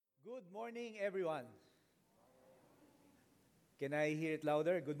Good morning, everyone. Can I hear it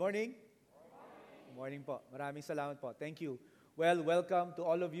louder? Good morning. Good morning po. Maraming salamat po. Thank you. Well, welcome to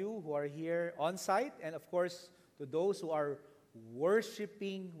all of you who are here on site and of course to those who are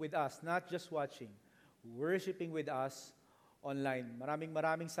worshiping with us, not just watching, worshiping with us online.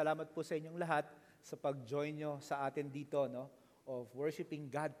 Maraming salamat po sa inyong lahat sa pag-join nyo sa atin dito, no, of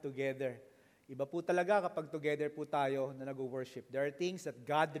worshiping God together. Iba po talaga kapag together po tayo na nag-worship. There are things that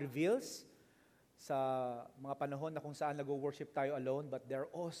God reveals sa mga panahon na kung saan nag-worship tayo alone, but there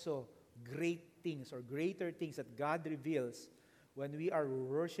are also great things or greater things that God reveals when we are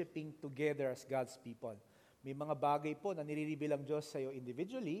worshiping together as God's people. May mga bagay po na nire-reveal ang Diyos sa iyo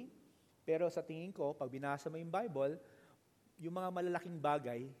individually, pero sa tingin ko, pag binasa mo yung Bible, yung mga malalaking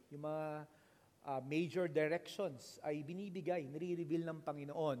bagay, yung mga major directions ay binibigay, nire-reveal ng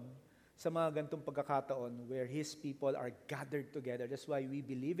Panginoon sa mga gantong pagkakataon where His people are gathered together. That's why we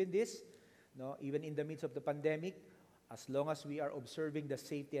believe in this, no? Even in the midst of the pandemic, as long as we are observing the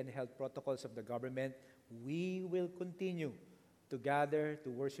safety and health protocols of the government, we will continue to gather to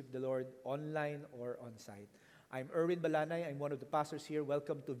worship the Lord online or on-site. I'm Erwin Balanay. I'm one of the pastors here.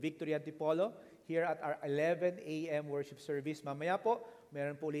 Welcome to Victory Antipolo here at our 11 a.m. worship service. Mamaya po,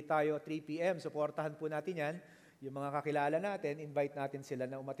 meron po ulit tayo 3 p.m. Suportahan po natin yan. Yung mga kakilala natin, invite natin sila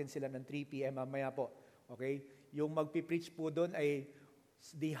na umatin sila ng 3 p.m. mamaya po. Okay? Yung magpipreach po doon ay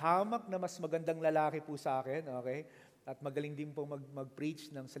di hamak na mas magandang lalaki po sa akin. Okay? At magaling din po mag-preach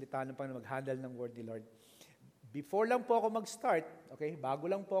ng salita ng Panginoon, mag-handle ng word ni Lord. Before lang po ako mag-start, okay? Bago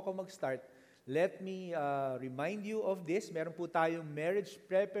lang po ako mag-start, let me remind you of this. Meron po tayong marriage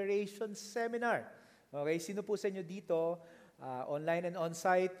preparation seminar. Okay? Sino po sa inyo dito, online and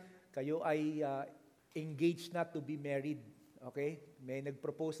on-site, kayo ay engaged na to be married. Okay? May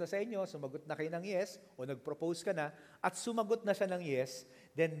nag-propose na sa inyo, sumagot na kayo ng yes, o nag-propose ka na, at sumagot na siya ng yes,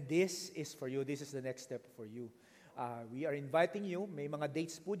 then this is for you. This is the next step for you. We are inviting you. May mga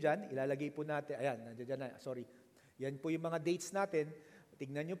dates po dyan. Ilalagay po natin. Ayan, nandiyan na. Sorry. Yan po yung mga dates natin.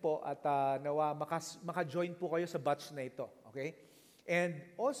 Tignan nyo po at nawa maka-join po kayo sa batch na ito. Okay? And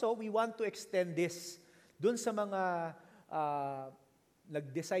also, we want to extend this dun sa mga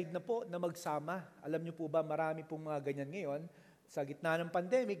nag-decide na po na magsama. Alam niyo po ba, marami pong mga ganyan ngayon sa gitna ng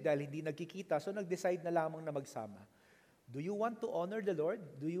pandemic dahil hindi nagkikita, so nag-decide na lamang na magsama. Do you want to honor the Lord?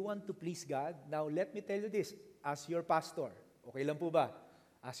 Do you want to please God? Now, let me tell you this, as your pastor, okay lang po ba?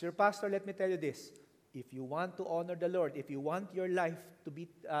 As your pastor, let me tell you this, if you want to honor the Lord, if you want your life to be,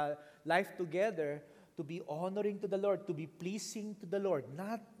 life together, to be honoring to the Lord, to be pleasing to the Lord,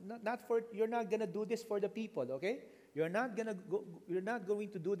 you're not gonna do this for the people, okay? You're not going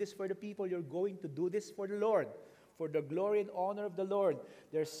to do this for the people. You're going to do this for the Lord, for the glory and honor of the Lord.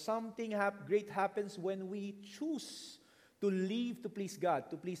 There's something great happens when we choose to live to please God,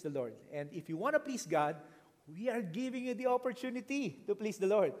 to please the Lord. And if you want to please God, we are giving you the opportunity to please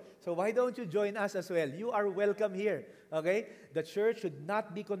the Lord. So why don't you join us as well? You are welcome here. Okay? The church should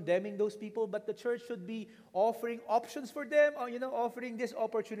not be condemning those people, but the church should be offering options for them, or, offering these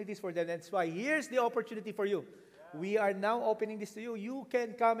opportunities for them. That's why here's the opportunity for you. We are now opening this to you. You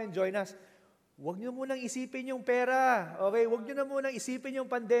can come and join us. Huwag nyo munang isipin yung pera. Okay? Huwag nyo na munang isipin yung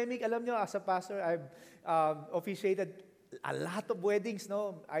pandemic. Alam nyo, as a pastor, I've officiated a lot of weddings.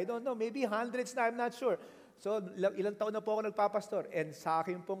 No? I don't know, maybe hundreds na, I'm not sure. So, ilang taon na po ako nagpapastor. And sa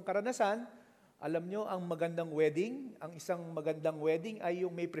akin pong karanasan, alam nyo, ang magandang wedding, ang isang magandang wedding ay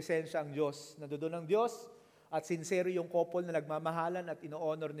yung may presensya ang Diyos. Nandoon ang Diyos at sincere yung couple na nagmamahalan at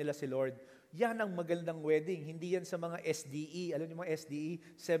ino-honor nila si Lord. Yan ang magandang wedding. Hindi yan sa mga SDE. Alam niyo mga SDE,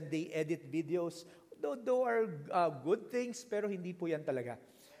 same-day edit videos. Those are good things, pero hindi po yan talaga.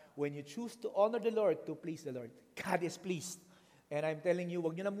 When you choose to honor the Lord, to please the Lord, God is pleased. And I'm telling you,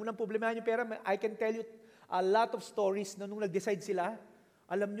 wag niyo na munang problemahan yung pera. I can tell you a lot of stories na nung nag-decide sila,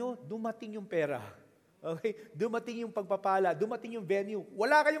 alam niyo, dumating yung pera. Okay? Dumating yung pagpapala, dumating yung venue.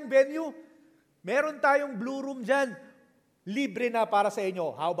 Wala kayong venue. Meron tayong blue room dyan. Libre na para sa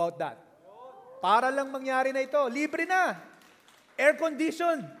inyo. How about that? Para lang mangyari na ito, libre na. Air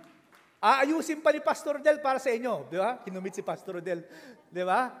condition. Aayusin pa ni Pastor Rodel para sa inyo. Di ba? Kinumit si Pastor Rodel. Di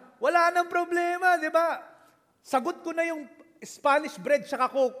ba? Wala nang problema. Di ba? Sagot ko na yung Spanish bread sa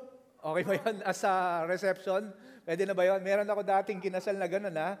Coke. Okay ba yun as a reception? Pwede na ba yun? Meron ako dating kinasal na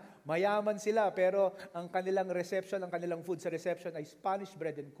gano'n ha. Mayaman sila pero ang kanilang reception, ang kanilang food sa reception ay Spanish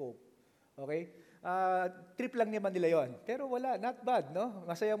bread and Coke. Okay? Trip lang naman nila yon. Pero wala, not bad, no?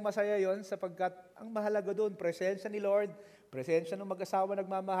 Masayang-masaya yon sapagkat ang mahalaga doon, presensya ni Lord, presensya ng mag-asawa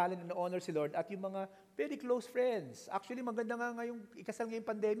nagmamahalin and honor si Lord, at yung mga very close friends. Actually, maganda nga ngayong ikasal ngayong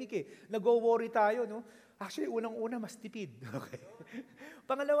pandemic eh. Nag-worry tayo, no? Actually, unang-una, mas tipid. Okay.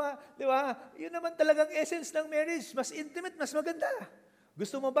 Pangalawa, di ba, yun naman talagang essence ng marriage. Mas intimate, mas maganda.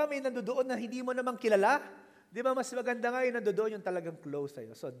 Gusto mo ba may nandoon na hindi mo namang kilala? Di ba, mas maganda nga yung nandoon yung talagang close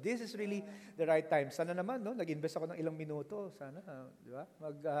sa'yo. So this is really the right time. Sana naman, no? Nag-invest ako ng ilang minuto. Sana, di ba?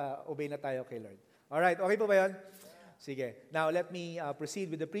 Mag-obey na tayo kay Lord. Alright, okay po ba yan? Sige. Now, let me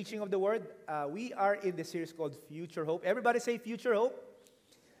proceed with the preaching of the Word. We are in the series called Future Hope. Everybody say Future Hope.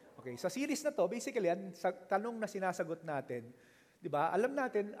 Okay, sa series na to, basically, sa tanong na sinasagot natin, di ba, alam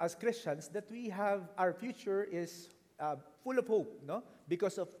natin as Christians that our future is full of hope, no?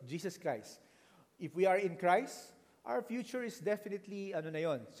 Because of Jesus Christ. If we are in Christ, our future is definitely,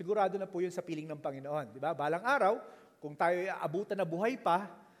 sigurado na po yun sa piling ng Panginoon. Di ba? Balang araw, kung tayo abutan na buhay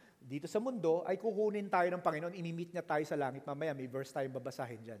pa, dito sa mundo, ay kukunin tayo ng Panginoon, inimit niya tayo sa langit. Mamaya, may verse tayong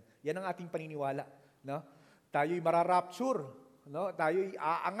babasahin dyan. Yan ang ating paniniwala. No? Tayo'y mararapture. No? Tayo'y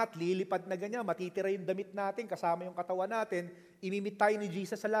aangat, lilipad na ganyan, matitira yung damit natin, kasama yung katawan natin, imimit tayo ni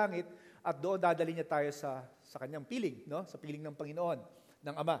Jesus sa langit, at doon dadali niya tayo sa kanyang piling, no? Sa piling ng Panginoon,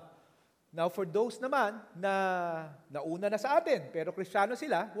 ng Ama. Now, for those naman na nauna na sa atin, pero Kristiyano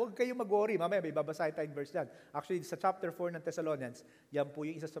sila, huwag kayong mag-worry. Mamaya, may babasahin tayong verse dyan. Actually, sa chapter 4 ng Thessalonians, yan po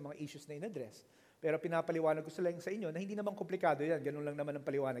yung isa sa mga issues na in-address. Pero pinapaliwanag ko sila sa inyo na hindi naman komplikado yan. Ganun lang naman ang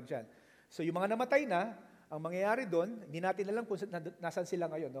paliwanag dyan. So, yung mga namatay na, ang mangyayari doon, hindi natin alam kung nasan sila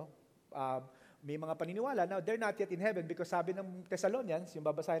ngayon. No? May mga paniniwala, now they're not yet in heaven because sabi ng Thessalonians, yung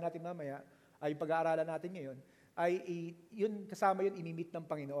babasahin natin mamaya, ay yung pag-aaralan natin ngayon, ay yun kasama yun inimit ng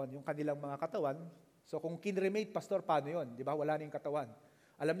Panginoon, yung kanilang mga katawan. So kung kinremate, pastor, paano yun? Di ba? Wala na yung katawan.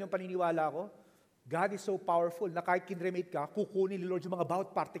 Alam niyo yung paniniwala ko? God is so powerful na kahit kinremate ka, kukunin ni Lord yung mga bawat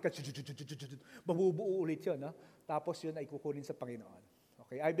particles, mabubuo ulit yun. No? Tapos yun ay kukunin sa Panginoon.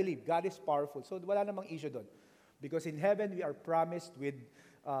 Okay, I believe God is powerful. So wala namang issue doon. Because in heaven, we are promised with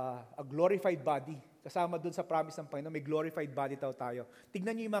a glorified body. Kasama doon sa promise ng Panginoon, may glorified body tayo.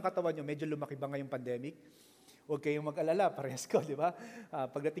 Tignan niyo yung mga katawan niyo, medyo lumaki ba ngayong pandemic? Huwag kayong mag-alala, parehas ko, di ba?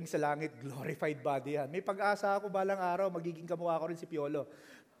 Pagdating sa langit, glorified body yan. May pag-asa ako balang araw, magiging kamukha ko rin si Piolo.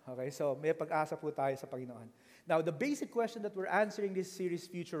 Okay, so may pag-asa po tayo sa Panginoon. Now, the basic question that we're answering this series,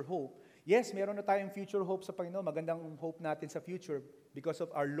 Future Hope, yes, meron na tayong future hope sa Panginoon, magandang hope natin sa future because of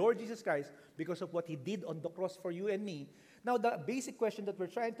our Lord Jesus Christ, because of what He did on the cross for you and me. Now, the basic question that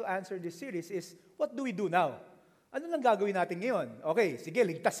we're trying to answer in this series is, what do we do now? Ano lang gagawin natin ngayon? Okay, sige,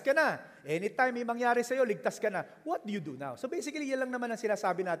 ligtas ka na. Anytime may mangyari sa'yo, ligtas ka na. What do you do now? So basically, yan lang naman ang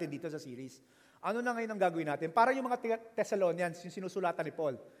sinasabi natin dito sa series. Ano na ngayon ang gagawin natin? Para yung mga Thessalonians, yung sinusulatan ni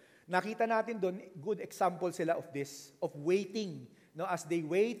Paul, nakita natin doon, good example sila of this, of waiting. No, as they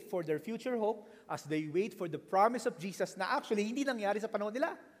wait for their future hope, as they wait for the promise of Jesus na actually hindi nangyari sa panahon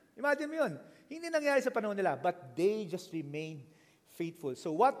nila. Imagine mo yun. Hindi nangyari sa panahon nila, but they just remained faithful.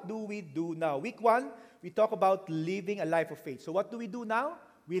 So what do we do now? Week 1, we talk about living a life of faith. So what do we do now?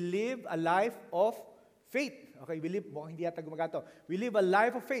 We live a life of faith. Okay, mukhang hindi yata gumagato. We live a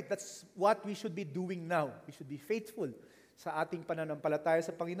life of faith. That's what we should be doing now. We should be faithful sa ating pananampalataya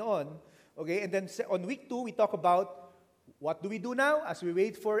sa Panginoon. Okay, and then on week 2, we talk about what do we do now? As we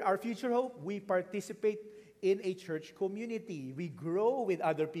wait for our future hope, we participate in a church community. We grow with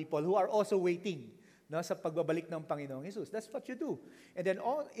other people who are also waiting, no, sa pagbabalik ng Panginoong Jesus. That's what you do. And then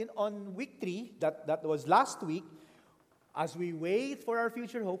on week 3, that was last week, as we wait for our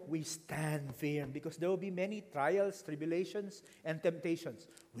future hope, we stand firm because there will be many trials, tribulations, and temptations.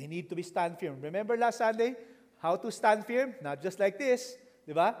 We need to be stand firm. Remember last Sunday, how to stand firm? Not just like this,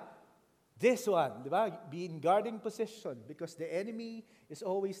 di ba? This one, di ba? Be in guarding position because the enemy is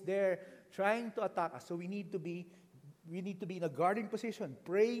always there trying to attack us. So we need to be in a guarding position,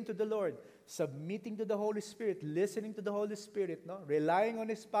 praying to the Lord, submitting to the Holy Spirit, listening to the Holy Spirit, no? Relying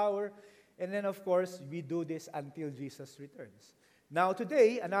on His power, and then of course, we do this until Jesus returns. Now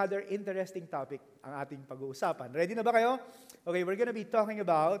today, another interesting topic ang ating pag-uusapan. Ready na ba kayo? Okay, we're gonna be talking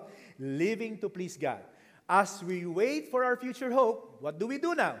about living to please God. As we wait for our future hope, what do we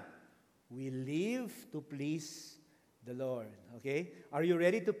do now? We live to please the Lord. Okay? Are you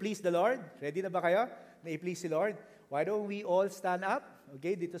ready to please the Lord? Ready na ba kayo na i-please si Lord? Why don't we all stand up?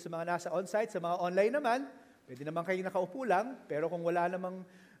 Okay, dito sa mga nasa on-site, sa mga online naman, pwede naman kayo nakaupo lang, pero kung wala namang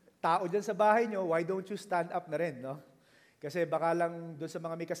tao dyan sa bahay nyo, why don't you stand up na rin, no? Kasi baka lang doon sa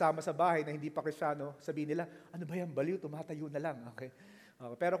mga may kasama sa bahay na hindi pa Kristiyano, sabihin nila, ano ba yan, baliw, tumatayo na lang. Okay?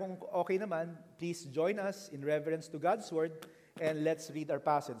 Pero kung okay naman, please join us in reverence to God's Word. And let's read our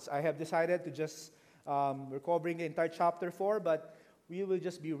passage. I have decided to just, we're covering the entire chapter 4, but we will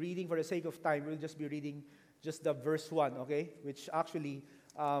just be reading for the sake of time. We'll just be reading just the verse 1, okay? Which actually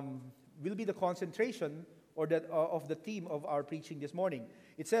will be the concentration or of the theme of our preaching this morning.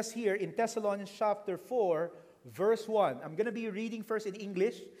 It says here in Thessalonians chapter 4, verse 1. I'm gonna be reading first in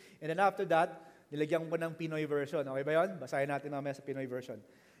English, and then after that, nilagyan ko ng Pinoy version. Okay ba yun? Basahin natin mamaya sa Pinoy version.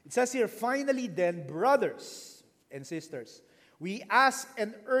 It says here, finally then, brothers and sisters, we ask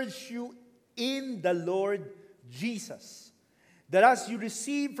and urge you in the Lord Jesus, that as you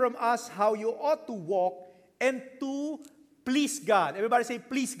receive from us how you ought to walk and to please God. Everybody say,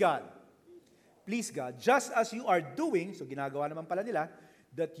 please God. Please God. Just as you are doing, so ginagawa naman pala nila,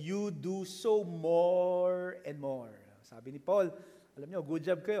 that you do so more and more. Sabi ni Paul, alam nyo, good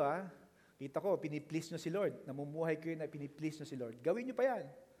job kayo ha. Kita ko, piniplease nyo si Lord. Namumuhay kayo na piniplease nyo si Lord. Gawin nyo pa yan.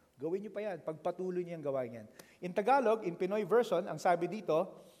 Gawin nyo pa yan. Pagpatuloy nyo yung gawain yan. In Tagalog, in Pinoy version, ang sabi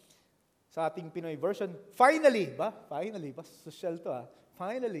dito, sa ating Pinoy version, finally, ba? Finally, ba? Social to ha.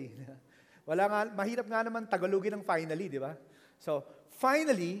 Finally. Wala nga, mahirap nga naman Tagalogin ng finally, di ba? So,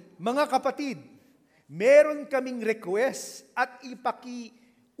 finally, mga kapatid, meron kaming request at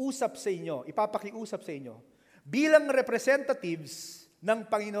ipapakiusap sa inyo, bilang representatives ng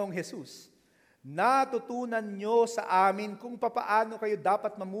Panginoong Hesus. Natutunan nyo sa amin kung papaano kayo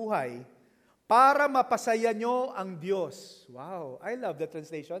dapat mamuhay para mapasaya nyo ang Diyos. Wow, I love the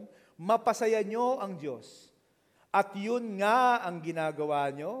translation. Mapasaya nyo ang Diyos. At yun nga ang ginagawa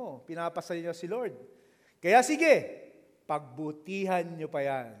nyo. Pinapasaya nyo si Lord. Kaya sige, pagbutihan nyo pa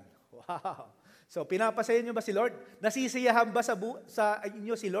yan. Wow. So, pinapasaya nyo ba si Lord? Nasisiyahan ba sa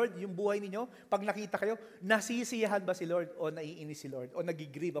inyo si Lord, yung buhay ninyo? Pag nakita kayo, nasisiyahan ba si Lord o naiinis si Lord o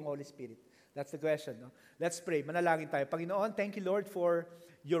nagigrieve ang Holy Spirit? That's the question. No? Let's pray. Manalangin tayo. Panginoon, thank you Lord for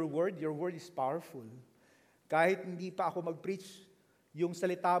your word. Your word is powerful. Kahit hindi pa ako mag-preach, yung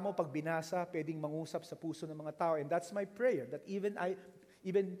salita mo, pag binasa, pwedeng mangusap sa puso ng mga tao. And that's my prayer, that even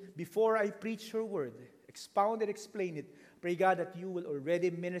before I preach your word, expound and explain it, pray God that you will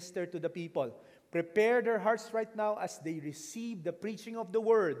already minister to the people. Prepare their hearts right now as they receive the preaching of the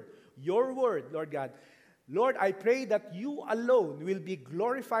word, your word, Lord God. Lord, I pray that you alone will be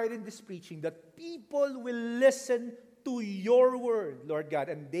glorified in this preaching, that people will listen to your word, Lord God,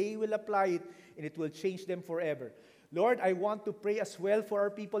 and they will apply it, and it will change them forever. Lord, I want to pray as well for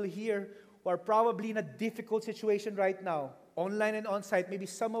our people here who are probably in a difficult situation right now, online and on-site. Maybe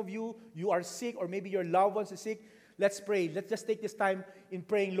some of you are sick, or maybe your loved ones are sick. Let's pray. Let's just take this time in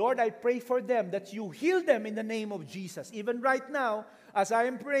praying. Lord, I pray for them that you heal them in the name of Jesus. Even right now, as I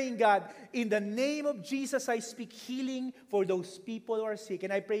am praying, God, in the name of Jesus, I speak healing for those people who are sick.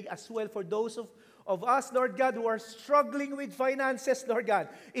 And I pray as well for those of us, Lord God, who are struggling with finances, Lord God.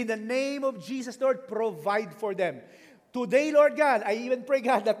 In the name of Jesus, Lord, provide for them. Today, Lord God, I even pray,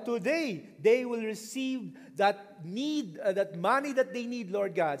 God, that today they will receive that money that they need,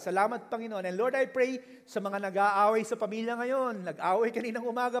 Lord God. Salamat, Panginoon. And Lord, I pray sa mga nag-aaway sa pamilya ngayon, nag-aaway kaninang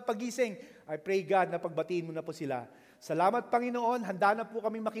umaga pagising, I pray, God, na pagbatiin mo na po sila. Salamat, Panginoon. Handa na po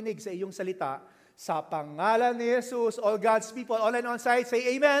kaming makinig sa iyong salita. Sa pangalan ni Jesus, all God's people, online on-site,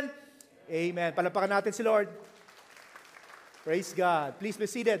 say Amen. Amen. Palapakan natin si Lord. Praise God. Please be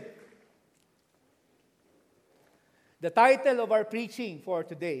seated. The title of our preaching for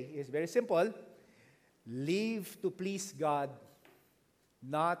today is very simple. Live to please God,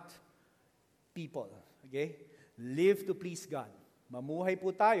 not people. Okay? Live to please God. Mamuhay po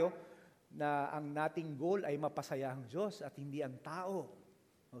tayo na ang nating goal ay mapasaya ang Diyos at hindi ang tao.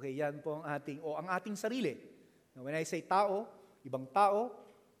 Okay, yan po ang ating sarili. Now, when I say tao, ibang tao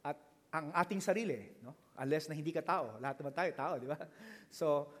at ang ating sarili, no? Unless na hindi ka tao, lahat naman tayo tao, di ba?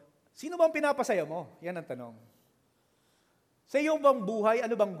 So, sino bang pinapasaya mo? Yan ang tanong. Sa iyong bang buhay,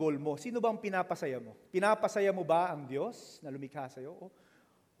 ano bang goal mo? Sino bang pinapasaya mo? Pinapasaya mo ba ang Diyos na lumikha sa iyo? O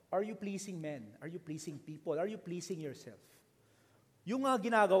are you pleasing men? Are you pleasing people? Are you pleasing yourself? Yung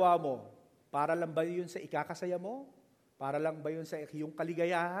ginagawa mo, para lang ba yun sa ikakasaya mo? Para lang ba yun sa iyong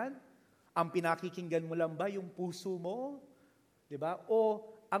kaligayahan? Ang pinakikinggan mo lang ba yung puso mo? Diba? O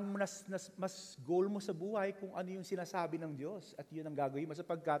ang mas goal mo sa buhay kung ano yung sinasabi ng Diyos at yun ang gagawin mo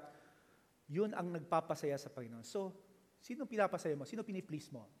sapagkat yun ang nagpapasaya sa Panginoon. So, sino pinapasaya mo? Sino piniplease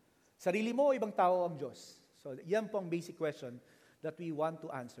mo? Sarili mo o ibang tao ang Diyos? So, yan po ang basic question that we want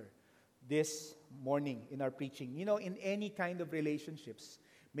to answer this morning in our preaching. You know, in any kind of relationships,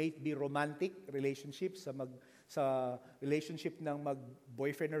 may it be romantic relationships, sa relationship ng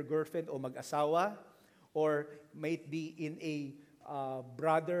mag-boyfriend or girlfriend o mag-asawa, or may it be in a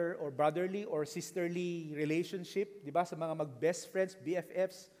brother or brotherly or sisterly relationship, di ba? Sa mga mag-best friends,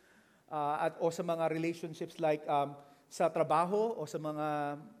 BFFs, o sa mga relationships like sa trabaho o sa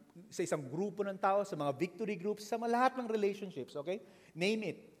isang grupo ng tao, sa mga victory groups, sa lahat ng relationships, okay?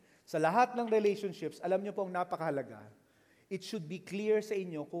 Name it. Sa lahat ng relationships, alam niyo po ang napakahalaga. It should be clear sa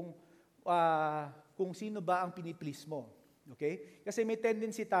inyo kung kung sino ba ang piniplease mo. Okay? Kasi may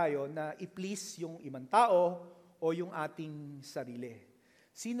tendency tayo na i-please yung ibang tao o yung ating sarili.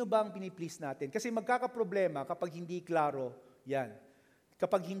 Sino ba ang piniplease natin? Kasi magkakaproblema kapag hindi klaro yan.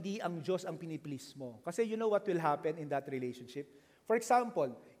 Kapag hindi ang Diyos ang piniplease mo. Kasi you know what will happen in that relationship? For example,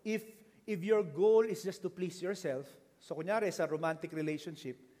 if your goal is just to please yourself, so kunyari sa romantic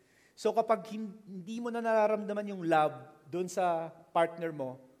relationship, so kapag hindi mo na nararamdaman yung love doon sa partner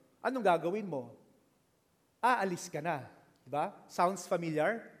mo, anong gagawin mo? Aalis ka na. Diba? Sounds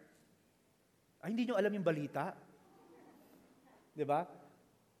familiar? Ay, hindi nyo alam yung balita? Diba?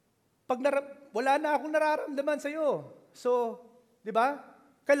 Wala na akong nararamdaman sa'yo. So, diba?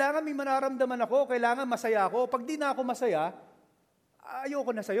 Kailangan may mararamdaman ako, kailangan masaya ako. Pag di na ako masaya,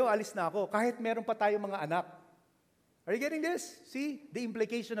 ayoko na sa'yo, alis na ako. Kahit meron pa tayong mga anak. Are you getting this? See the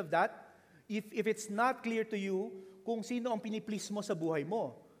implication of that? If it's not clear to you kung sino ang piniplease mo sa buhay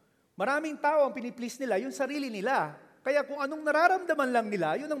mo. Maraming tao ang piniplease nila, yung sarili nila. Kaya kung anong nararamdaman lang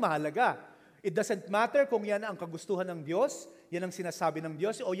nila, yun ang mahalaga. It doesn't matter kung yan ang kagustuhan ng Diyos, yan ang sinasabi ng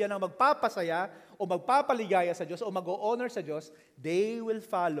Diyos, o yan ang magpapasaya, o magpapaligaya sa Diyos, o mag-o-honor sa Diyos, they will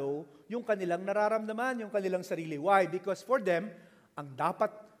follow yung kanilang nararamdaman, yung kanilang sarili. Why? Because for them, ang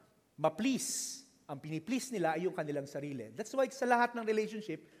dapat ma-please, ang piniplease nila ay yung kanilang sarili. That's why sa lahat ng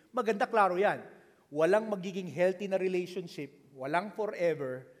relationship, maganda klaro yan. Walang magiging healthy na relationship, walang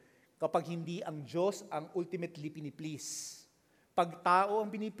forever, kapag hindi ang Diyos ang ultimately piniplease. Pag tao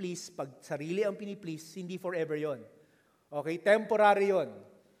ang piniplease, pag sarili ang piniplease, hindi forever yon. Okay? Temporary yon.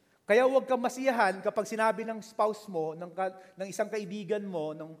 Kaya huwag kang masiyahan kapag sinabi ng spouse mo, ng isang kaibigan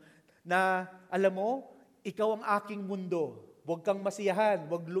mo, na alam mo, ikaw ang aking mundo. Huwag kang masiyahan,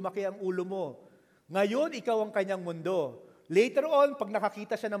 huwag lumaki ang ulo mo. Ngayon, ikaw ang kanyang mundo. Later on, pag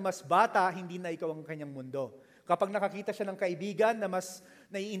nakakita siya ng mas bata, hindi na ikaw ang kanyang mundo. Kapag nakakita siya ng kaibigan na mas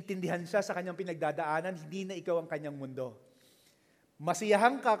naiintindihan siya sa kanyang pinagdadaanan, hindi na ikaw ang kanyang mundo.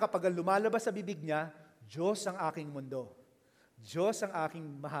 Masiyahan ka kapag lumalabas sa bibig niya, Diyos ang aking mundo. Diyos ang aking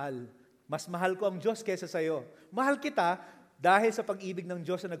mahal. Mas mahal ko ang Diyos kaysa sa iyo. Mahal kita dahil sa pag-ibig ng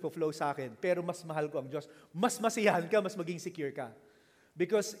Diyos na nagpo-flow sa akin. Pero mas mahal ko ang Diyos. Mas masiyahan ka, mas maging secure ka.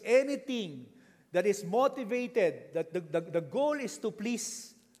 Because anything that is motivated, that the goal is to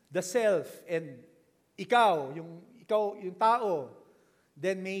please the self and ikaw, yung tao,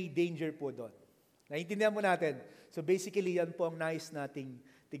 then may danger po doon. Naintindihan mo natin? So basically, yan po ang nais nating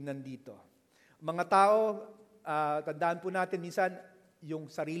tingnan dito. Mga tao, tandaan po natin, minsan, yung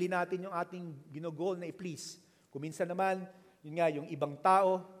sarili natin, yung ating ginogol na i-please. Kung minsan naman, yun nga, yung ibang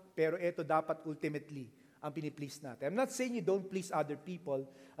tao, pero ito dapat ultimately ang piniplease natin. I'm not saying you don't please other people.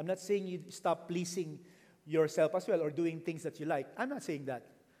 I'm not saying you stop pleasing yourself as well or doing things that you like. I'm not saying that.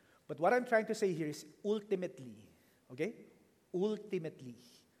 But what I'm trying to say here is ultimately. Okay? Ultimately.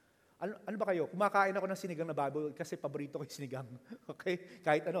 Ano ba kayo? Kumakain ako ng sinigang na baboy kasi paborito ko yung sinigang. Okay?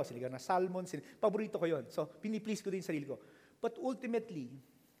 Kahit sinigang na salmon, paborito ko yon. So, piniplease ko din yung sarili ko. But ultimately,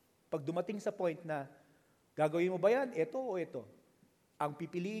 pag dumating sa point na gagawin mo ba yan? Ito o ito? Ang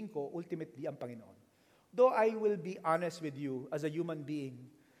pipiliin ko, ultimately, ang Panginoon. Though I will be honest with you as a human being,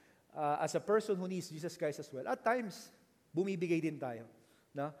 as a person who needs Jesus Christ as well, at times, bumibigay din tayo.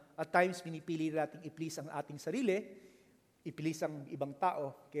 No? At times, pinipili natin i-please ang ating sarili, i-please ang ibang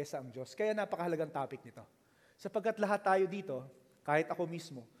tao kaysa ang Diyos. Kaya napakahalagang topic nito. Sapagkat lahat tayo dito, kahit ako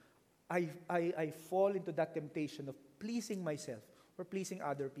mismo, I fall into that temptation of pleasing myself or pleasing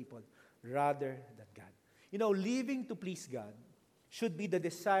other people rather than God. You know, living to please God should be the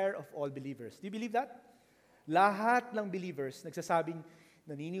desire of all believers. Do you believe that? Lahat ng believers nagsasabing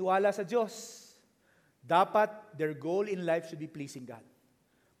naniniwala sa Diyos, dapat their goal in life should be pleasing God.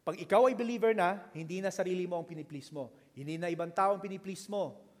 Pag ikaw ay believer na, hindi na sarili mo ang piniplease mo. Hindi na ibang tao ang piniplease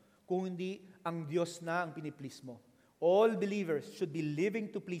mo. Kung hindi, ang Diyos na ang piniplease mo. All believers should be living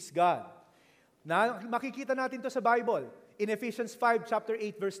to please God. Na, makikita natin to sa Bible. In Ephesians 5, chapter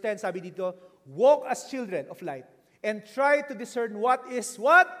 8, verse 10, sabi dito, walk as children of light and try to discern what is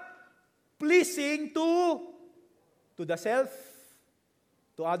what? Pleasing to the self?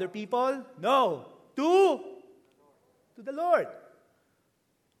 To other people? No. To the Lord.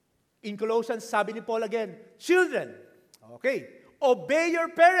 In Colossians, sabi ni Paul again, children, okay, obey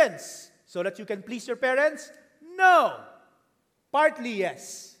your parents so that you can please your parents? No. Partly,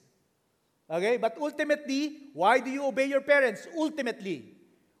 yes. Okay, but ultimately, why do you obey your parents? Ultimately,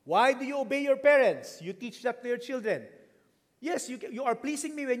 why do you obey your parents? You teach that to your children. Yes, you are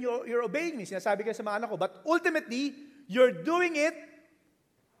pleasing me when you're obeying me. Sinasabi ko sa mga anak ko, but ultimately, you're doing it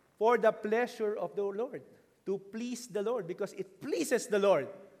for the pleasure of the Lord. To please the Lord because it pleases the Lord.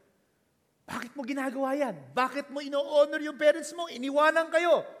 Bakit mo ginagawa yan? Bakit mo ino-honor yung parents mo? Iniwanan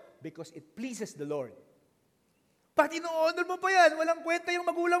kayo. Because it pleases the Lord. Ba't ino-honor mo pa yan? Walang kwenta yung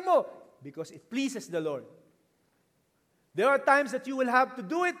magulang mo. Because it pleases the Lord. There are times that you will have to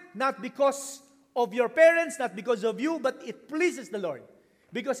do it, not because of your parents, not because of you, but it pleases the Lord.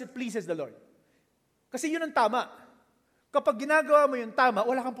 Because it pleases the Lord. Kasi yun ang tama. Kapag ginagawa mo yung tama,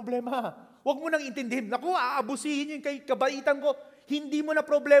 wala kang problema. Huwag mo nang intindihin. Naku, aabusihin yung kay kabaitan ko. Hindi mo na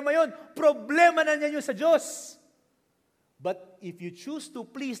problema yun. Problema na niya yun sa Diyos. But if you choose to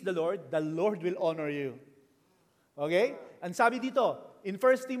please the Lord will honor you. Okay? Ang sabi dito, in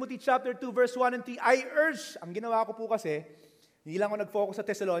 1 Timothy chapter 2, verse 1 and 3, I urge, ang ginawa ko po kasi, hindi lang ako nag-focus sa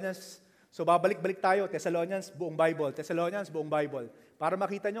Thessalonians. So babalik-balik tayo, Thessalonians, buong Bible. Thessalonians, buong Bible. Para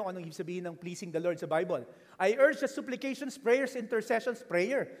makita nyo kung anong ibig sabihin ng pleasing the Lord sa Bible. I urge that supplications, prayers, intercessions,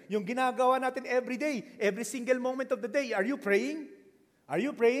 prayer. Yung ginagawa natin every day, every single moment of the day. Are you praying? Are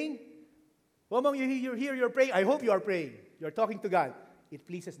you praying? Well, among you here, you're praying. I hope you are praying. You're talking to God. It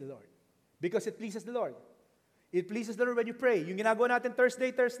pleases the Lord. Because it pleases the Lord. It pleases the Lord when you pray. Yung ginagawa natin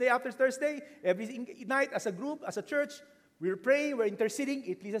Thursday after Thursday, every night as a group, as a church, we're praying, we're interceding,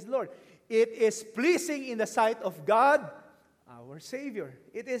 it pleases the Lord. It is pleasing in the sight of God, our Savior.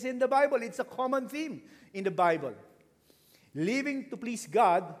 It is in the Bible. It's a common theme in the Bible. Living to please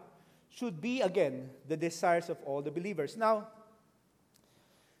God should be, again, the desires of all the believers. Now,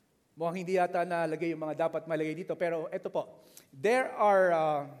 mukhang hindi yata nalagay yung mga dapat malagay dito, pero ito po. There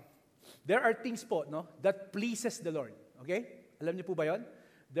are things po, no, that pleases the Lord. Okay? Alam niyo po ba yon?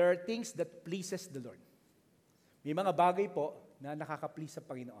 There are things that pleases the Lord. May mga bagay po na nakaka-please sa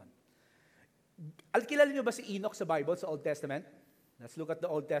Panginoon. Kilala niyo ba si Enoch sa Bible, sa Old Testament? Let's look at the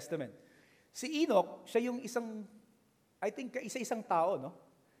Old Testament. Si Enoch, siya yung kaisa-isang tao, no?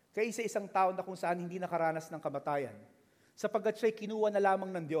 Kaisa-isang tao na kung saan hindi nakaranas ng kamatayan. Sapagkat siya'y kinuha na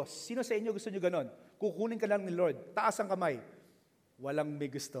lamang ng Diyos. Sino sa inyo gusto niyo ganon? Kukunin ka lang ni Lord. Taas ang kamay. Walang may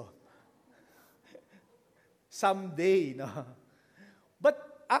gusto. Someday, no? But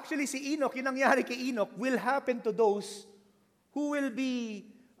actually, si Enoch, yung nangyari kay Enoch, will happen to those who will be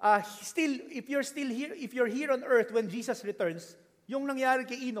if you're here on earth when Jesus returns, yung nangyari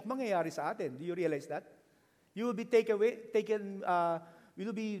kay Enoch, mangyayari sa atin. Do you realize that? You will be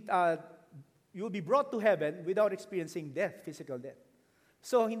you will be brought to heaven without experiencing death, physical death.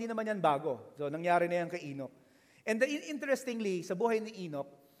 So, hindi naman yan bago. So, nangyari na yan kay Enoch. And interestingly, sa buhay ni Enoch,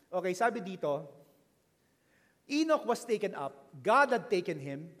 okay, sabi dito, Enoch was taken up. God had taken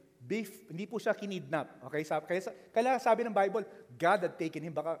him. Hindi po siya kinidnap. Okay? Kaya sabi ng Bible, God had taken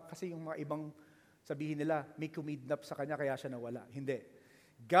him. Baka kasi yung mga ibang sabihin nila, may kumidnap sa kanya kaya siya nawala. Hindi.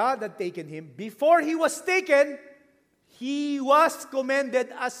 God had taken him. Before he was taken, he was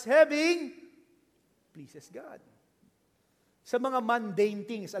commended as having pleases God. Sa mga mundane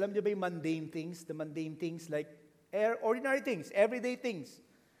things, alam niyo ba yung mundane things? The mundane things like ordinary things, everyday things.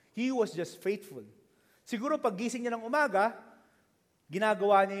 He was just faithful. Siguro pag gising niya ng umaga,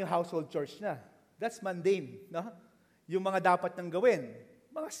 ginagawa niya yung household chores niya. That's mundane, no? Yung mga dapat nang gawin.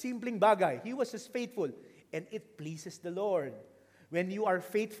 Mga simpleng bagay. He was just faithful. And it pleases the Lord. When you are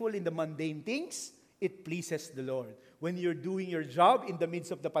faithful in the mundane things, it pleases the Lord. When you're doing your job in the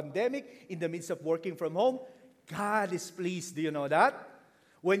midst of the pandemic, in the midst of working from home, God is pleased. Do you know that?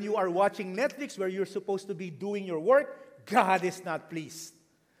 When you are watching Netflix where you're supposed to be doing your work, God is not pleased.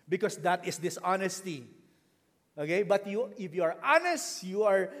 Because that is dishonesty. Okay? But if you are honest, you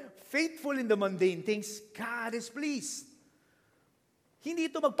are faithful in the mundane things, God is pleased.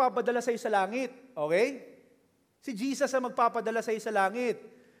 Hindi ito magpapadala sa iyo sa langit. Okay? Si Jesus ang magpapadala sa iyo sa langit.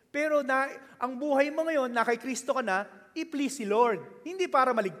 Pero ang buhay mo ngayon, na kay Kristo ka na, i-please si Lord. Hindi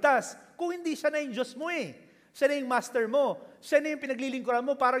para maligtas. Kung hindi siya na yung Diyos mo eh. Siya na yung master mo. Siya na yung pinaglilingkuran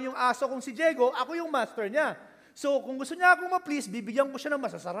mo. Parang yung aso kong si Diego, ako yung master niya. So, kung gusto niya akong ma-please, bibigyan ko siya ng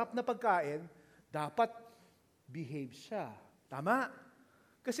masasarap na pagkain, dapat behave siya. Tama?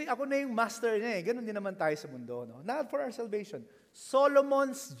 Kasi ako na yung master niya eh. Ganon din naman tayo sa mundo. No? Not for our salvation.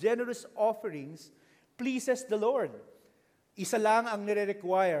 Solomon's generous offerings pleases the Lord. Isa lang ang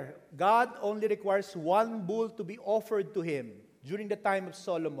nire-require. God only requires one bull to be offered to Him during the time of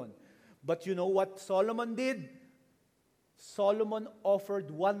Solomon. But you know what Solomon did? Solomon offered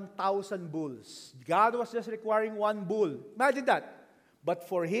 1,000 bulls. God was just requiring one bull. Imagine that. But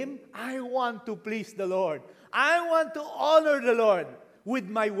for him, I want to please the Lord. I want to honor the Lord with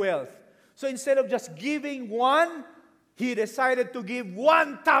my wealth. So instead of just giving one, he decided to give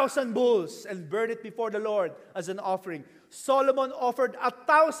 1,000 bulls and burn it before the Lord as an offering. Solomon offered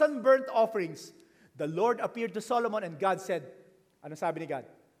 1,000 burnt offerings. The Lord appeared to Solomon and God said, ano sabi ni God?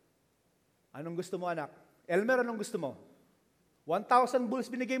 Anong gusto mo, anak? Elmer, anong gusto mo? 1,000 bulls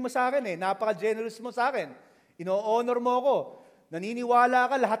binigay mo sa akin eh. Napaka-generous mo sa akin. Ino-honor mo ako.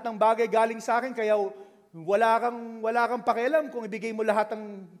 Naniniwala ka, lahat ng bagay galing sa akin, kaya wala kang pakialam kung ibigay mo lahat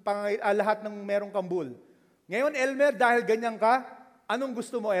ng merong kambul. Ngayon, Elmer, dahil ganyan ka, anong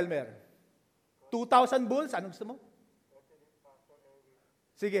gusto mo, Elmer? 2,000 bulls? Anong gusto mo?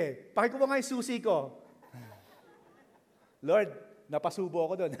 Sige, pakikuha nga yung susi ko. Lord, napasubo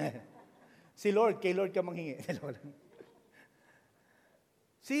ako doon. Kay Lord ka manghingi.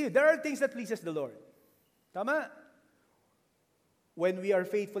 See, there are things that pleases the Lord. Tama? When we are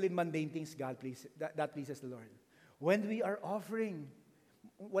faithful in mundane things, that pleases the Lord. When we are offering,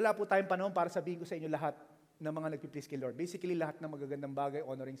 wala po tayong panahon para sabihin ko sa inyo lahat ng mga nagpi-please kay Lord. Basically, lahat ng magagandang bagay,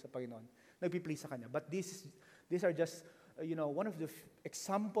 honoring sa Panginoon, nagpi-please sa Kanya. But these are just, one of the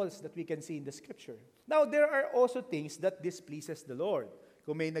examples that we can see in the Scripture. Now, there are also things that displeases the Lord.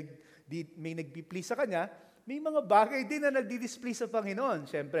 Kung may nagpi-please sa Kanya, may mga bagay din na nagdi-displease sa Panginoon.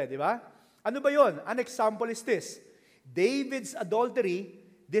 Siyempre, di ba? Ano ba yon? An example is this. David's adultery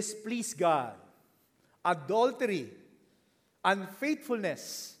displeased God. Adultery,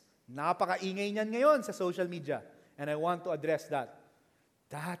 unfaithfulness, napakaingay niyan ngayon sa social media. And I want to address that.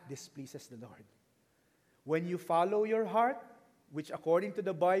 That displeases the Lord. When you follow your heart, which according to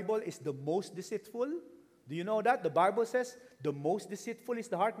the Bible is the most deceitful, do you know that? The Bible says the most deceitful is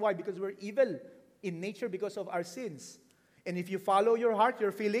the heart. Why? Because we're evil in nature because of our sins. And if you follow your heart,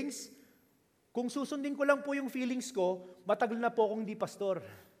 your feelings, kung susundin ko lang po yung feelings ko, matagal na po akong di pastor.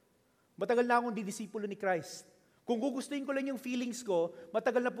 Matagal na akong di disipulo ni Christ. Kung gugustuhin ko lang yung feelings ko,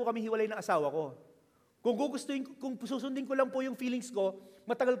 matagal na po kami hiwalay ng asawa ko. Kung susundin ko lang po yung feelings ko,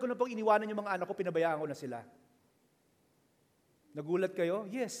 matagal ko na pong iniwanan yung mga anak ko, pinabayaan ko na sila. Nagulat kayo?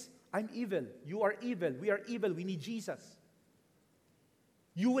 Yes, I'm evil. You are evil. We are evil. We need Jesus.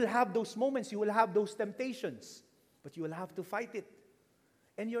 You will have those moments. You will have those temptations. But you will have to fight it.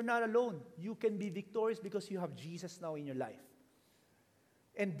 And you're not alone. You can be victorious because you have Jesus now in your life.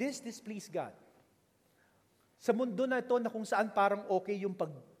 And this displeased God. Sa mundo na ito na kung saan parang okay yung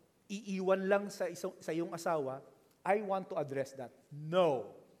pag-iiwan lang sa iyong asawa, I want to address that.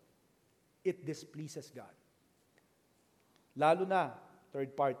 No. It displeases God. Lalo na,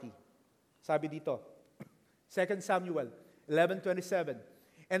 third party. Sabi dito, 2 Samuel 11:27.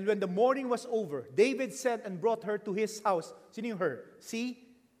 And when the morning was over, David sent and brought her to his house. Sino yung her? Si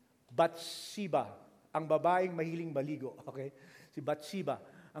Bathsheba, ang babaeng mahiling maligo. Okay? Si Bathsheba.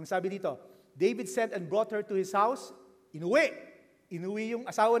 Ang sabi dito, David sent and brought her to his house. Inuwi yung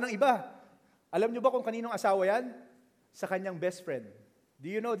asawa ng iba. Alam niyo ba kung kaninong asawa yan? Sa kanyang best friend. Do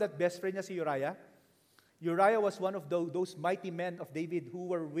you know that best friend niya si Uriah? Uriah was one of those mighty men of David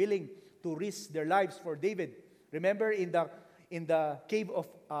who were willing to risk their lives for David. Remember in the cave of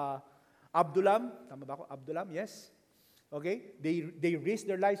Abdullam, tama ba ako? Abdullam, yes. Okay? They risked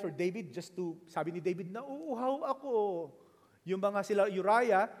their lives for David just to, sabi ni David, nauuhaw ako. Yung mga sila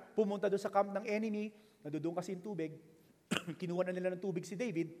Uriah, pumunta doon sa camp ng enemy, nadudong kasi yung tubig, kinuha na nila ng tubig si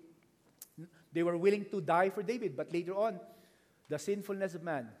David. They were willing to die for David, but later on, the sinfulness of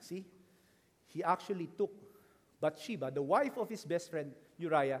man, see, he actually took Bathsheba, the wife of his best friend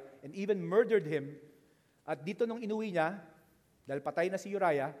Uriah, and even murdered him. At dito nung inuwi niya, dahil patay na si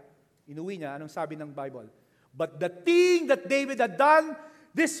Uriah, inuwi niya, anong sabi ng Bible? But the thing that David had done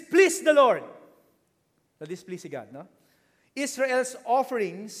displeased the Lord. Na-displeased si God, no? Israel's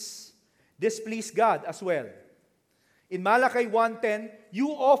offerings displeased God as well. In Malachi 1:10,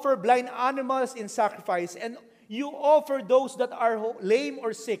 you offer blind animals in sacrifice, and you offer those that are lame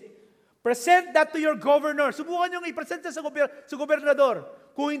or sick. Present that to your governor. Subukan nyo i-present sa gobernador.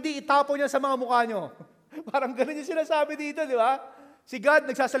 Kung hindi, itapon niya sa mga mukha nyo. Parang ganun yung sinasabi dito, di ba? Si God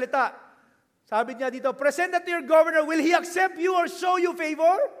nagsasalita. Sabi niya dito, present that to your governor. Will he accept you or show you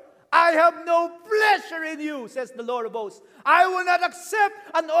favor? I have no pleasure in you, says the Lord of hosts. I will not accept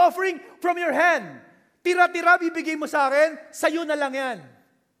an offering from your hand. Tira-tira bibigay mo sa akin, sa'yo na lang yan.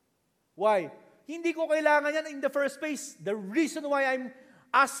 Why? Hindi ko kailangan yan in the first place. The reason why I'm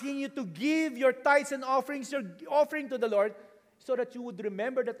asking you to give your tithes and offerings, your offering to the Lord, so that you would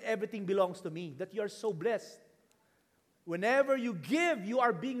remember that everything belongs to me, that you are so blessed. Whenever you give, you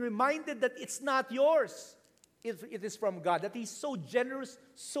are being reminded that it's not yours. It is from God, that He's so generous,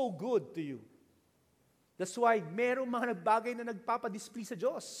 so good to you. That's why merong mga bagay na nagpapadisplease sa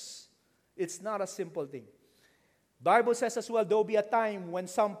Diyos. It's not a simple thing. Bible says as well, there will be a time when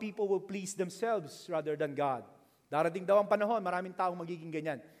some people will please themselves rather than God. Darating daw ang panahon, maraming taong magiging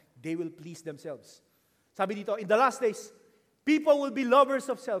ganyan. They will please themselves. Sabi dito, in the last days, people will be lovers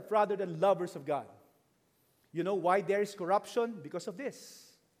of self rather than lovers of God. You know why there is corruption? Because of this.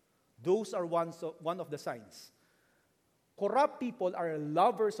 Those are one of the signs. Corrupt people are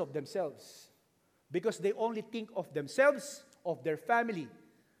lovers of themselves because they only think of themselves, of their family.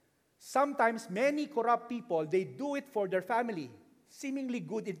 Sometimes, many corrupt people, they do it for their family. Seemingly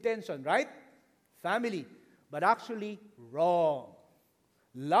good intention, right? Family. But actually, wrong.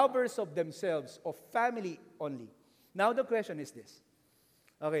 Lovers of themselves, of family only. Now, the question is this.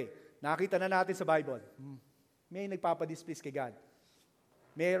 Okay, nakita na natin sa Bible. May nagpapadisplease kay God.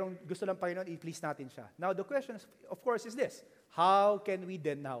 Mayroong gusto ng Panginoon, i-please natin siya. Now, the question, of course, is this. How can we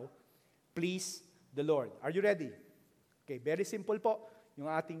then now please the Lord? Are you ready? Okay, very simple po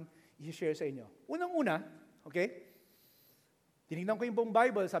yung ating i-share sa inyo. Unang-una, okay, tinignan ko yung buong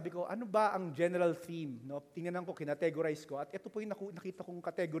Bible, sabi ko, ano ba ang general theme? No? Tingnan ko, kinategorize ko, at ito po yung nakita kong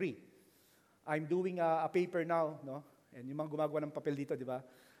category. I'm doing a paper now, no? And yung mga gumagawa ng papel dito, di ba?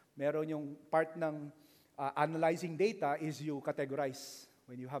 Meron yung part ng analyzing data is you categorize.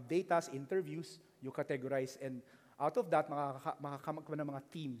 When you have data, interviews, you categorize. And out of that, makakama ka ng mga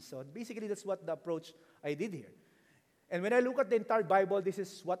themes. So basically, that's what the approach I did here. And when I look at the entire Bible, this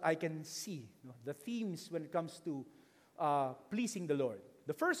is what I can see. No? The themes when it comes to pleasing the Lord.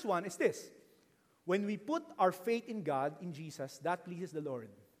 The first one is this. When we put our faith in God, in Jesus, that pleases the Lord.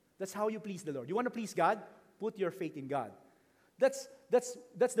 That's how you please the Lord. You want to please God? Put your faith in God. That's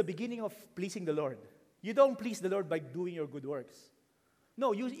the beginning of pleasing the Lord. You don't please the Lord by doing your good works.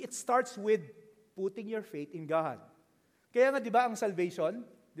 No, it starts with putting your faith in God. Kaya nga, di ba, ang salvation,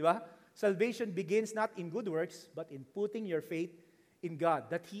 di ba? Salvation begins not in good works, but in putting your faith in God,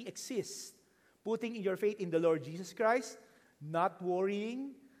 that He exists. Putting your faith in the Lord Jesus Christ, not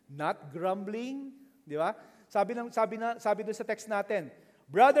worrying, not grumbling, di ba? Sabi doon sa text natin,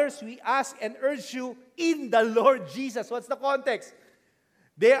 brothers, we ask and urge you in the Lord Jesus. What's the context?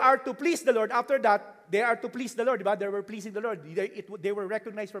 They are to please the Lord. After that, they are to please the Lord. Diba? They were pleasing the Lord. They were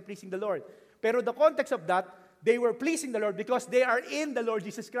recognized for pleasing the Lord. Pero the context of that, they were pleasing the Lord because they are in the Lord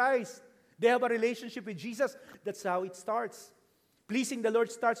Jesus Christ. They have a relationship with Jesus. That's how it starts. Pleasing the Lord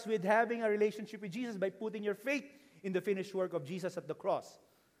starts with having a relationship with Jesus by putting your faith in the finished work of Jesus at the cross.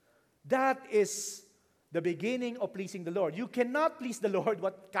 That is the beginning of pleasing the Lord. You cannot please the Lord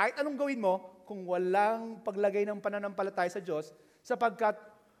kahit anong gawin mo kung walang paglagay ng pananampalataya sa Diyos, sapagkat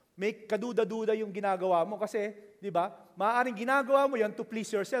may kaduda-duda yung ginagawa mo kasi, di ba, maaaring ginagawa mo yan to please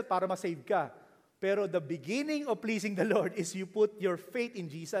yourself para ma-save ka. Pero the beginning of pleasing the Lord is you put your faith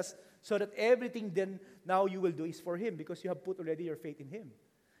in Jesus so that everything then now you will do is for Him because you have put already your faith in Him.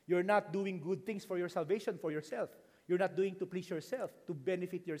 You're not doing good things for your salvation, for yourself. You're not doing to please yourself, to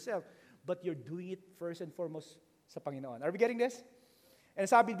benefit yourself, but you're doing it first and foremost sa Panginoon. Are we getting this? And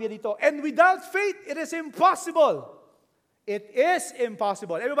sabi niya dito, and without faith, it is impossible. It is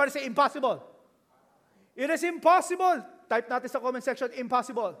impossible. Everybody say impossible. It is impossible. Type natin sa comment section,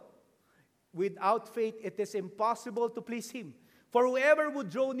 impossible. Without faith, it is impossible to please Him. For whoever would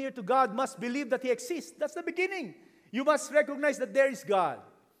draw near to God must believe that He exists. That's the beginning. You must recognize that there is God.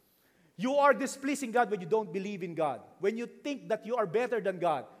 You are displeasing God when you don't believe in God. When you think that you are better than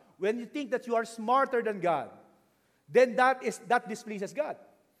God. When you think that you are smarter than God. Then that displeases God.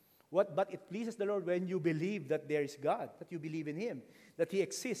 But it pleases the Lord when you believe that there is God, that you believe in Him, that He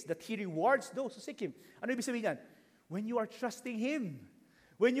exists, that He rewards those who seek Him. Ano ibig sabihin yan? When you are trusting Him,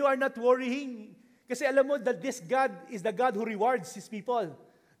 when you are not worrying, kasi alam mo that this God is the God who rewards His people,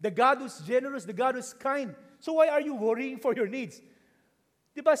 the God who's generous, the God who's kind. So why are you worrying for your needs?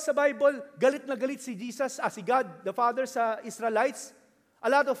 Diba sa Bible, galit na galit si Jesus, si God, the Father sa Israelites.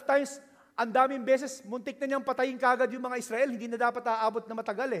 A lot of times, ang daming beses, muntik na niyang patayin kagad yung mga Israel, hindi na dapat aabot na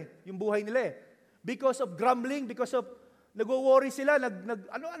matagal yung buhay nila Because of grumbling, because of nagwo-worry sila,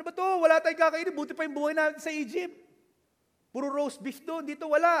 ano ba to? Wala tayong kakainin, buti pa yung buhay natin sa Egypt. Puro roast beef doon, dito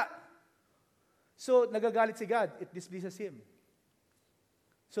wala. So, nagagalit si God, it displeases Him.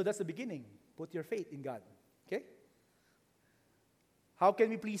 So, that's the beginning. Put your faith in God. Okay? How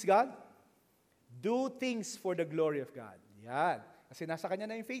can we please God? Do things for the glory of God. Yan. Kasi nasa Kanya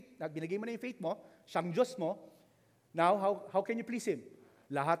na yung faith. Binigay mo na yung faith mo, siyang Diyos mo. Now, how can you please Him?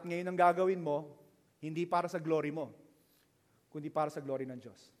 Lahat ngayon ang gagawin mo, hindi para sa glory mo, kundi para sa glory ng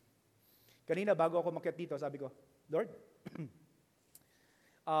Diyos. Kanina, bago ako makiat dito, sabi ko, Lord,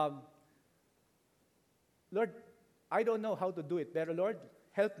 Lord, I don't know how to do it, pero Lord,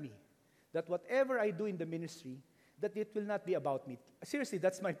 help me that whatever I do in the ministry, that it will not be about me. Seriously,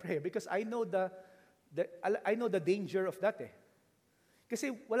 that's my prayer because I know the danger of that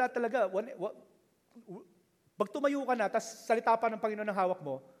Kasi wala talaga. Pag tumayo ka na, tas salita pa ng Panginoon ng hawak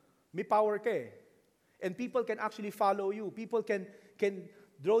mo, may power ka And people can actually follow you. People can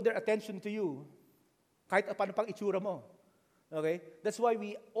draw their attention to you. Kahit paano pang itsura mo. Okay? That's why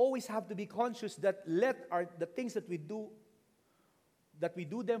we always have to be conscious that the things that we do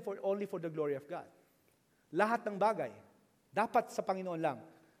them only for the glory of God. Lahat ng bagay. Dapat sa Panginoon lang.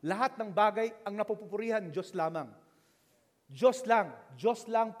 Lahat ng bagay, ang napupupurihan, Diyos lamang. Diyos lang. Diyos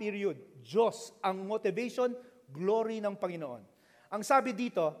lang, period. Diyos. Ang motivation, glory ng Panginoon. Ang sabi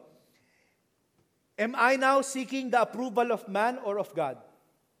dito, am I now seeking the approval of man or of God?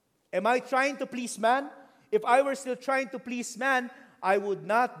 Am I trying to please man? If I were still trying to please man, I would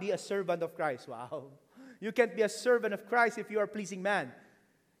not be a servant of Christ. Wow. You can't be a servant of Christ if you are pleasing man.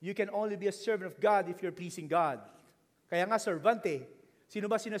 You can only be a servant of God if you're pleasing God. Kaya nga servant eh. Sino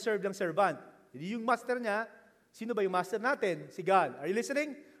ba sinaserve ng servant? Hindi yung master niya. Sino ba yung master natin? Si God. Are you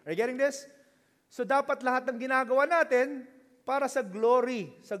listening? Are you getting this? So dapat lahat ng ginagawa natin para sa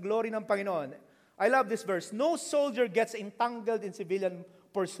glory ng Panginoon. I love this verse. No soldier gets entangled in civilian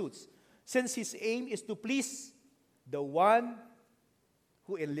pursuits, since his aim is to please the one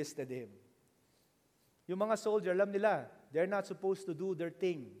who enlisted him. Yung mga soldier, alam nila, they're not supposed to do their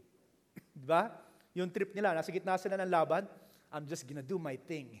thing. Diba? Yung trip nila, nasa gitna sila ng laban, I'm just gonna do my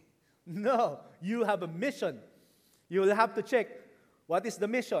thing. No, you have a mission. You will have to check, what is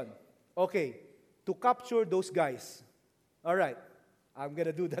the mission? Okay, to capture those guys. All right, I'm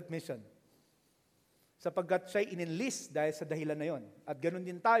gonna do that mission. Sapagkat siya'y in-enlist dahil sa dahilan na yon. At ganun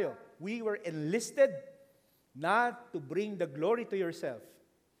din tayo. We were enlisted not to bring the glory to yourself,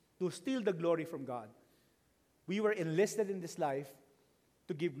 to steal the glory from God. We were enlisted in this life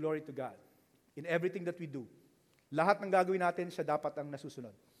to give glory to God in everything that we do. Lahat ng gagawin natin, siya dapat ang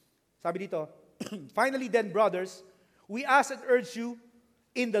nasusunod. Sabi dito, finally then, brothers, we ask and urge you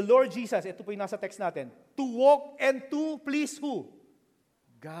in the Lord Jesus, ito po yung nasa text natin, to walk and to please who?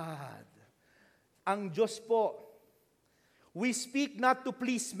 God. Ang Diyos po. We speak not to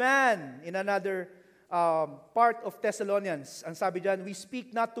please man in another part of Thessalonians. Ang sabi dyan, we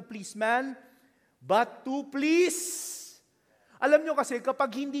speak not to please man, but to please. Alam nyo kasi,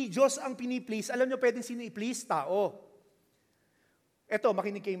 kapag hindi Diyos ang piniplease, alam nyo pwedeng sino i-please? Tao. Eto,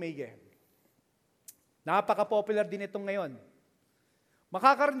 makinig kay Maige. Napaka-popular din itong ngayon.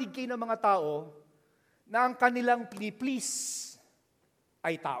 Makakarinig kayo ng mga tao na ang kanilang piniplease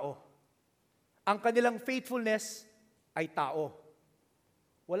ay tao. Ang kanilang faithfulness ay tao.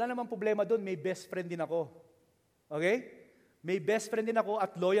 Wala namang problema doon, may best friend din ako. Okay? May best friend din ako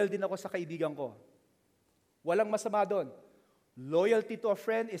at loyal din ako sa kaibigan ko. Walang masama doon. Loyalty to a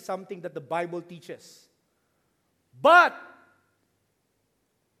friend is something that the Bible teaches. But,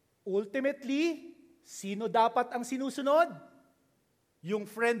 ultimately, sino dapat ang sinusunod? Yung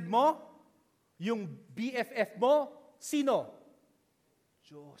friend mo? Yung BFF mo? Sino?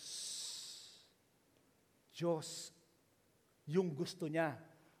 Diyos. Diyos. Yung gusto niya.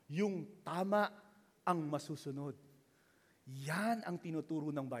 Yung tama ang masusunod. Yan ang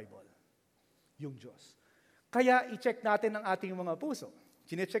tinuturo ng Bible. Yung Diyos. Kaya i-check natin ang ating mga puso.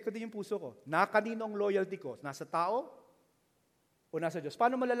 Chine-check ko din yung puso ko. Na kanino ang loyalty ko? Nasa tao o nasa Diyos?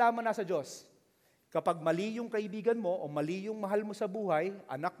 Paano malalaman nasa Diyos? Kapag mali yung kaibigan mo o mali yung mahal mo sa buhay,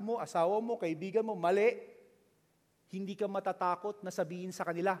 anak mo, asawa mo, kaibigan mo, mali, hindi ka matatakot na sabihin sa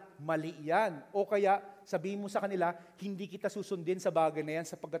kanila, mali yan. O kaya sabihin mo sa kanila, hindi kita susundin sa bagay na yan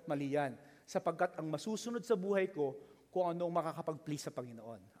sapagkat mali yan. Sapagkat ang masusunod sa buhay ko, kung anong makakapag-please sa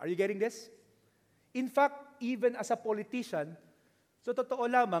Panginoon. Are you getting this? In fact, even as a politician, so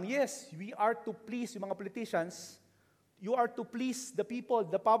totoo lamang, yes, we are to please yung mga politicians. You are to please the people,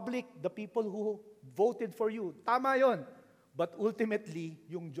 the public, the people who voted for you. Tama yon. But ultimately,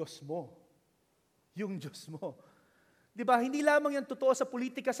 yung Diyos mo. Yung Diyos mo. Diba? Hindi lamang yan totoo sa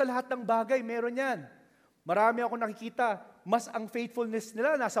politika, sa lahat ng bagay, meron yan. Marami ako nakikita, mas ang faithfulness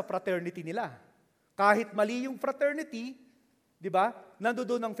nila nasa fraternity nila. Kahit mali yung fraternity, diba?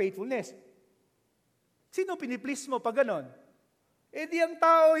 Nandoon ang faithfulness. Sino piniplease mo pag ganon? Eh di ang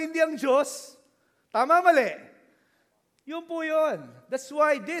tao, hindi ang Diyos. Tama, mali? Yun po yun. That's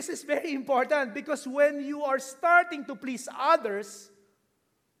why this is very important because when you are starting to please others,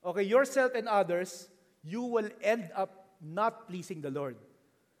 okay, yourself and others, you will end up not pleasing the Lord.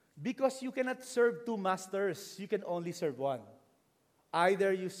 Because you cannot serve two masters. You can only serve one.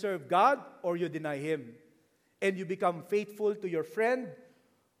 Either you serve God or you deny Him. And you become faithful to your friend,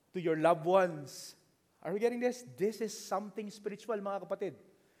 to your loved ones. Are we getting this? This is something spiritual, mga kapatid.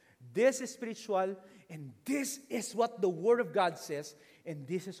 This is spiritual, and this is what the Word of God says, and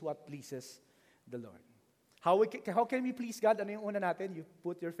this is what pleases the Lord. How can we please God? Ano yung una natin? You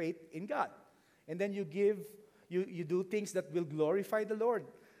put your faith in God. And then you do things that will glorify the Lord.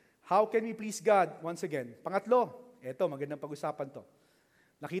 How can we please God? Once again. Pangatlo, eto, magandang pag-usapan to.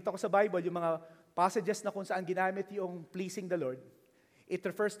 Nakita ko sa Bible yung mga passages na kung saan ginamit yung pleasing the Lord. It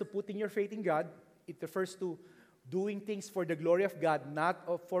refers to putting your faith in God. It refers to doing things for the glory of God, not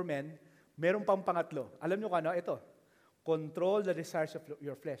for men. Meron pang pangatlo. Alam nyo ka na, ito. Control the desires of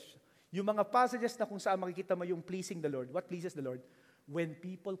your flesh. Yung mga passages na kung saan makikita mo yung pleasing the Lord, what pleases the Lord? When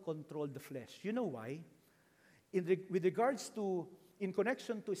people control the flesh. You know why? With regards to, in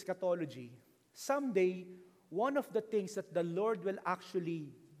connection to eschatology, someday, one of the things that the Lord will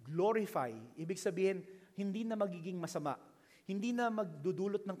actually glorify, ibig sabihin, hindi na magiging masama. Hindi na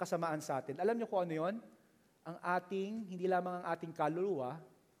magdudulot ng kasamaan sa atin. Alam niyo kung ano yun? Ang ating, hindi lamang ang ating kaluluwa,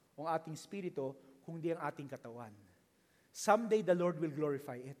 o ang ating spirito, kundi ang ating katawan. Someday, the Lord will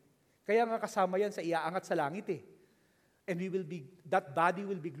glorify it. Kaya nga kasama yan sa iaangat sa langit eh. And that body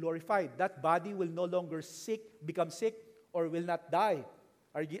will be glorified. That body will no longer become sick, or will not die.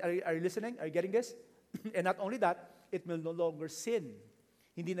 Are you listening? Are you getting this? And not only that, it will no longer sin.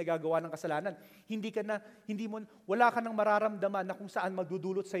 Hindi nagagawa ng kasalanan. Wala ka nang mararamdaman na kung saan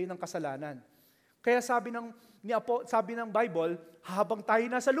magdudulot sa iyo ng kasalanan. Kaya sabi ng Bible, habang tayo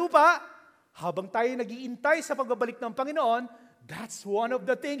nasa lupa, habang tayo nag-iintay sa pagbabalik ng Panginoon, that's one of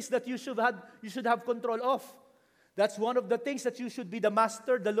the things that you should have control of. That's one of the things that you should be the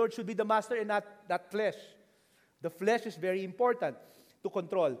master, the Lord should be the master, and not that flesh. The flesh is very important to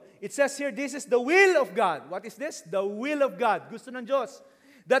control. It says here, this is the will of God. What is this? The will of God. Gusto ng Diyos.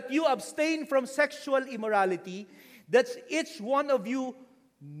 That you abstain from sexual immorality, that each one of you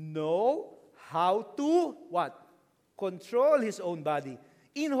know how to, what? Control his own body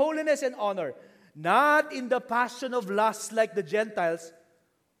in holiness and honor, not in the passion of lust like the Gentiles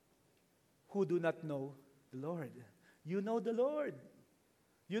who do not know the Lord. You know the Lord.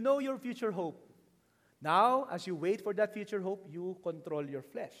 You know your future hope. Now, as you wait for that future hope, you control your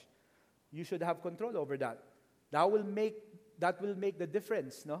flesh. You should have control over that. That will make the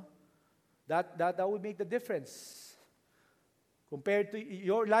difference, no? That will make the difference compared to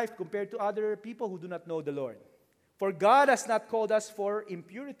your life, compared to other people who do not know the Lord. For God has not called us for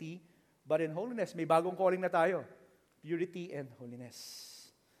impurity, but in holiness. May bagong calling na tayo. Purity and holiness.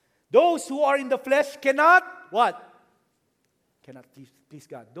 Those who are in the flesh cannot, what? Cannot please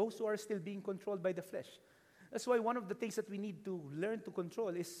God. Those who are still being controlled by the flesh. That's why one of the things that we need to learn to control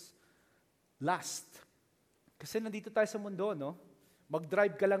is lust. Kasi nandito tayo sa mundo, no?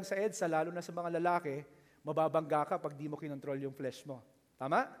 Mag-drive ka lang sa EDSA, lalo na sa mga lalaki, mababangga ka pag di mo kinontrol yung flesh mo.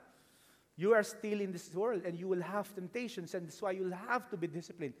 Tama? You are still in this world and you will have temptations, and that's why you'll have to be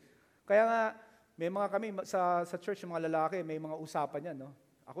disciplined. Kaya nga, may mga kami sa church, yung mga lalaki, may mga usapan yan, no?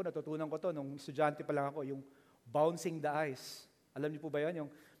 Ako, natutunan ko to nung estudyante pa lang ako, yung bouncing the eyes. Alam niyo po ba yan? Yung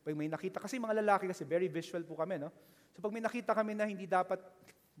pag may nakita, kasi mga lalaki kasi, very visual po kami, no? So pag may nakita kami na hindi dapat,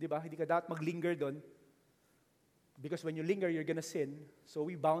 di ba, hindi ka dapat mag-linger doon, because when you linger, you're gonna sin. So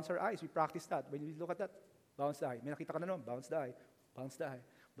we bounce our eyes, we practice that. When we look at that, bounce the eye. May nakita ka na naman, bounce the eye, bounce the eye.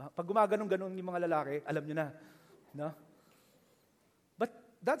 Pag gumaganong-ganon yung mga lalaki, alam nyo na, no? But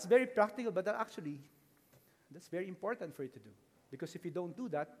that's very practical, but that's very important for you to do. Because if you don't do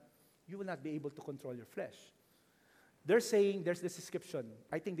that, you will not be able to control your flesh. They're saying, there's this description.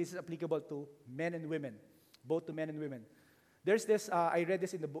 I think this is applicable to men and women, both to men and women. There's this, I read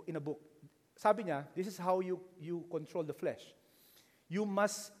this in a book. Sabi niya, this is how you control the flesh. You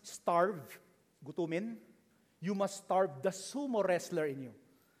must starve, gutumin. You must starve the sumo wrestler in you.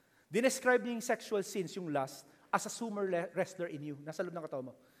 Dinescribe niya yung sexual sins, yung lust, as a sumo wrestler in you. Nasa loob ng katawan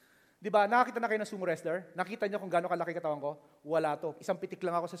mo. Di ba, nakakita na kayo ng sumo wrestler? Nakita niyo kung gaano kalaki katawan ko? Wala to. Isang pitik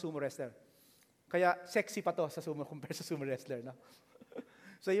lang ako sa sumo wrestler. Kaya sexy pa to sa sumo compare sa sumo wrestler. No?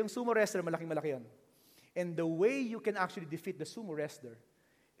 So yung sumo wrestler, malaking-malaki yun. And the way you can actually defeat the sumo wrestler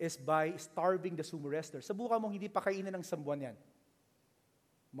is by starving the sumo wrestler. Subukan mong hindi pa kainin ng sambuan yan.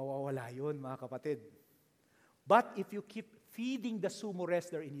 Mawawala yun, mga kapatid. But if you keep feeding the sumo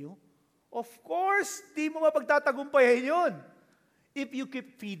wrestler in you, of course, di mo mapagtatagumpayan yun. If you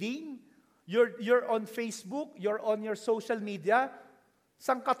keep feeding, you're on Facebook, you're on your social media,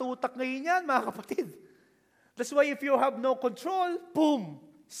 sangkatutak ngayon yan, mga kapatid. That's why if you have no control, boom,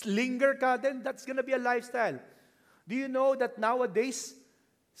 slinger ka, then that's gonna be a lifestyle. Do you know that nowadays,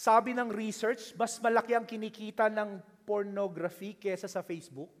 sabi ng research, mas malaki ang kinikita ng pornography kesa sa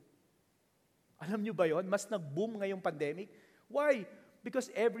Facebook? Alam nyo ba yon? Mas nag-boom ngayong pandemic. Why?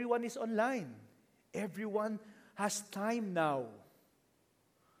 Because everyone is online. Everyone has time now.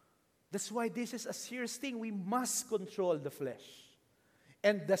 That's why this is a serious thing. We must control the flesh.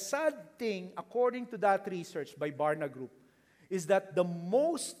 And the sad thing, according to that research by Barna Group, is that the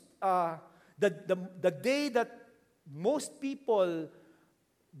day that most people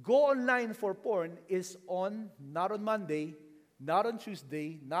go online for porn is not on Monday, not on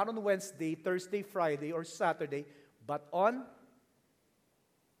Tuesday, not on Wednesday, Thursday, Friday, or Saturday, but on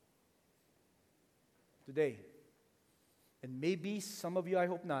today. And maybe some of you, I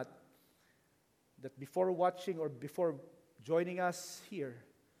hope not, that before watching or before joining us here,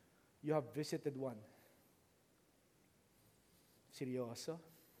 you have visited one. Seryoso?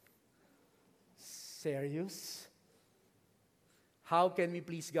 Serious? How can we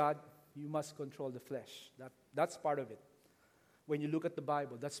please God? You must control the flesh. That's part of it. When you look at the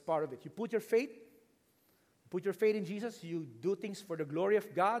Bible, that's part of it. You put your faith in Jesus, you do things for the glory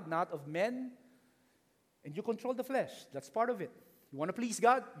of God, not of men, and you control the flesh. That's part of it. You want to please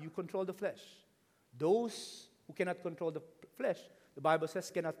God, you control the flesh. Those who cannot control the flesh, the Bible says,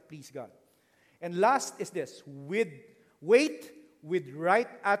 cannot please God. And last is this, wait with right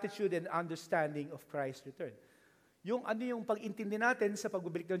attitude and understanding of Christ's return. Yung pag-intindi natin sa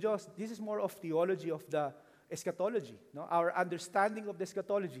pagbabalik ng Diyos, this is more of theology of the eschatology. No? Our understanding of the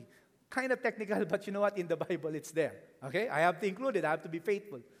eschatology. Kind of technical, but you know what? In the Bible, it's there. Okay? I have to include it. I have to be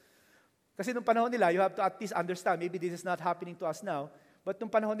faithful. Kasi nung panahon nila, you have to at least understand, maybe this is not happening to us now, but nung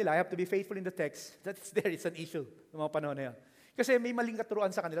panahon nila, I have to be faithful in the text. That's there. It's an issue nung mga panahon na yan. Kasi may maling katuruan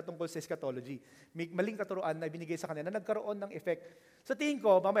sa kanila tungkol sa eschatology. May maling katuruan na binigay sa kanila na nagkaroon ng effect. Sa tingin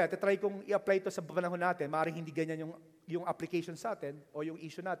ko, mamaya, try kong i-apply ito sa panahon natin. Maaaring hindi ganyan yung application sa atin o yung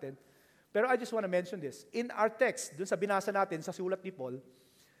issue natin. Pero I just want to mention this. In our text, dun sa binasa natin, sa sulat ni Paul,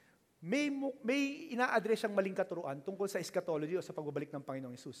 may ina-address siyang maling katuruan tungkol sa eschatology o sa pagbabalik ng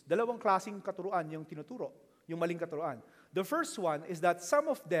Panginoong Hesus. Dalawang klaseng katuruan yung tinuturo, yung maling katuruan. The first one is that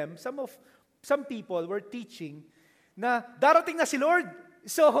some people were teaching na darating na si Lord,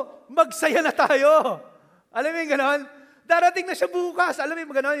 so magsaya na tayo. Alam mo yung gano'n? Darating na siya bukas. Alam mo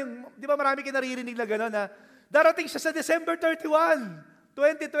yung gano'n? Di ba marami kayo naririnig na gano'n na darating siya sa December 31,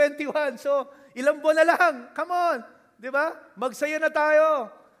 2021. So, ilang buwan na lang. Come on. Di ba? Magsaya na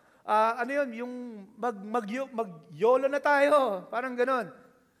tayo. Yung mag-YOLO na tayo. Parang gano'n.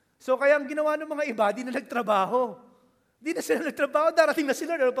 So, kaya ang ginawa ng mga iba, di na nagtrabaho. Di na sila nagtrabaho, darating na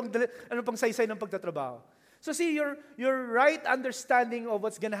sila. Ano pang saysay ng pagtatrabaho? So see, your right understanding of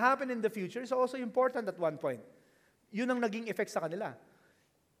what's going to happen in the future is also important at one point. Yun ang naging effect sa kanila.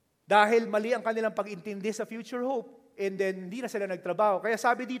 Dahil mali ang kanilang pag-intindi sa future hope, and then hindi na sila nagtrabaho. Kaya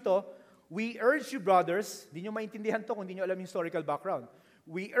sabi dito, we urge you brothers, hindi nyo maintindihan to kung hindi nyo alam yung historical background.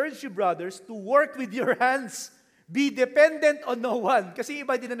 We urge you brothers to work with your hands. Be dependent on no one. Kasi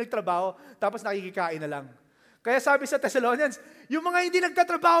iba din na nagtrabaho, tapos nakikikain na lang. Kaya sabi sa Thessalonians, yung mga hindi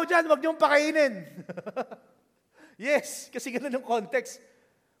nagtatrabaho dyan, huwag niyong pakainin. Yes, kasi ganun yung context.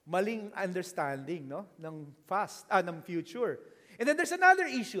 Maling understanding, no? ng future. And then there's another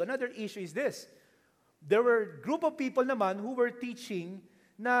issue. Another issue is this. There were a group of people naman who were teaching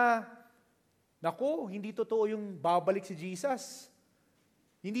na, naku, hindi totoo yung babalik si Jesus.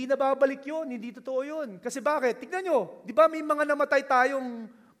 Hindi na babalik yun, hindi totoo yun. Kasi bakit? Tignan nyo, di ba may mga namatay tayong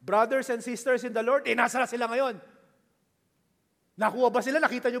brothers and sisters in the Lord, nasa na sila ngayon? Nakuha ba sila?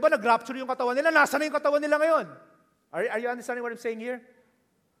 Nakita nyo ba? Nag-rapture yung katawan nila? Nasa na yung katawan nila ngayon? Are you understanding what I'm saying here?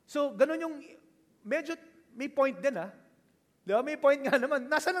 So, ganun yung, medyo may point din Di ba? May point nga naman.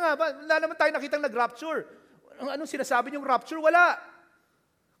 Nasa na nga ba? Wala naman tayo nakitang nag-rapture. Anong sinasabi niyong rapture? Wala.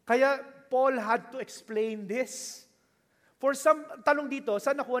 Kaya, Paul had to explain this. For some, tanong dito,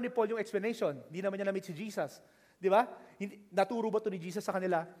 saan nakuha ni Paul yung explanation? Hindi naman niya na-meet si Jesus. Di ba? Naturo ba ito ni Jesus sa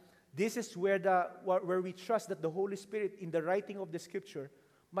kanila? This is where we trust that the Holy Spirit, in the writing of the Scripture,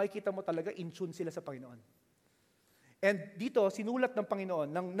 makikita mo talaga in tune sila sa Panginoon. And dito, sinulat ng Panginoon,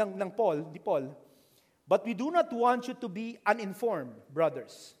 ng Paul, but we do not want you to be uninformed,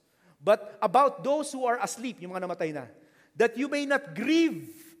 brothers, but about those who are asleep, yung mga namatay na, that you may not grieve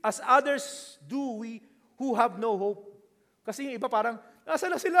as others do, who have no hope. Kasi yung iba parang, nasa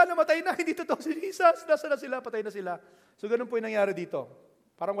na sila, namatay na, hindi totoo si Jesus, nasa na sila, patay na sila. So ganun po yung nangyari dito.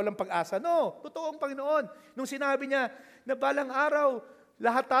 Parang walang pag-asa. No, totoo ang Panginoon. Nung sinabi niya, na balang araw,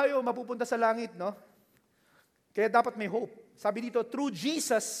 lahat tayo mapupunta sa langit, no? Kaya dapat may hope. Sabi dito, through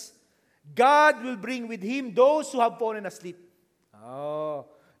Jesus, God will bring with Him those who have fallen asleep.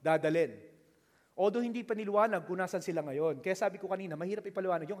 Dadalhin. Although hindi pa niliwanag kung nasan sila ngayon. Kaya sabi ko kanina, mahirap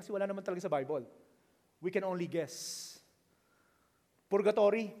ipaliwanag yun kasi wala naman talaga sa Bible. We can only guess.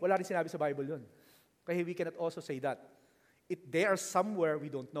 Purgatory, wala rin sinabi sa Bible yun. Kaya we cannot also say that. They are somewhere we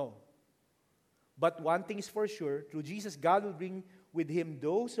don't know. But one thing is for sure, through Jesus, God will bring with Him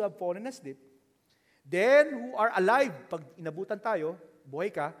those who have fallen asleep. Then, who are alive, pag inabutan tayo,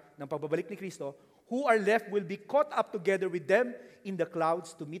 buhay ka, ng pagbabalik ni Kristo, who are left will be caught up together with them in the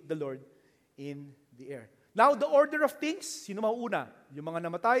clouds to meet the Lord in the air. Now, the order of things, sino mauuna? Yung mga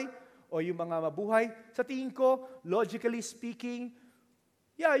namatay o yung mga mabuhay? Sa tingin ko, logically speaking,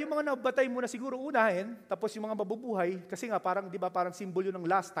 yung mga nabatay muna siguro unahin, tapos yung mga mabubuhay, kasi nga parang, di ba, parang simbolo ng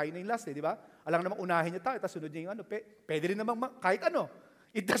last, tayo na yung last, di ba? Alang namang unahin niya tayo, tapos sunod niya yung pwede rin namang kahit ano.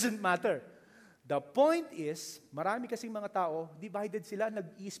 It doesn't matter. The point is, marami kasing mga tao, divided sila,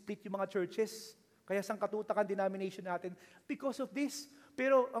 nag-i-split yung mga churches. Kaya sangkatutak ang denomination natin because of this.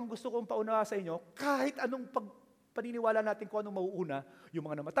 Pero ang gusto kong paunawa sa inyo, kahit anong paniniwala natin kung anong mauuna, yung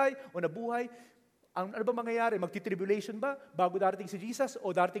mga namatay o nabuhay, ano ba mangyayari? Magti-tribulation ba bago darating si Jesus?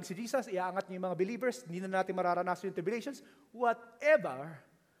 O darating si Jesus, iaangat niya yung mga believers, hindi na natin mararanasan yung tribulations? Whatever,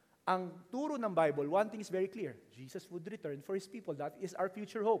 ang turo ng Bible, one thing is very clear. Jesus would return for His people. That is our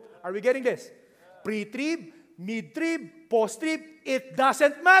future hope. Are we getting this? Pre-trib, mid-trib, post-trib, it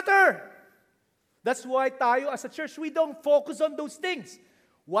doesn't matter. That's why tayo as a church, we don't focus on those things.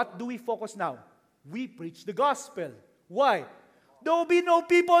 What do we focus now? We preach the gospel. Why? There will be no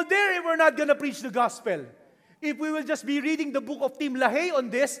people there if we're not going to preach the gospel. If we will just be reading the book of Tim LaHaye on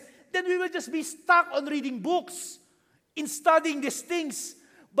this, then we will just be stuck on reading books, in studying these things.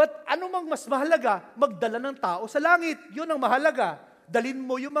 But ano mang mas mahalaga, magdala ng tao sa langit. Yun ang mahalaga. Dalin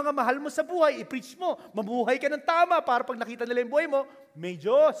mo yung mga mahal mo sa buhay, i-preach mo, mabuhay ka ng tama para pag nakita nila yung buhay mo, may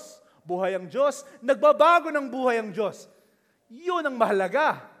Diyos. Buhay ang Diyos. Nagbabago ng buhay ang Diyos. Yun ang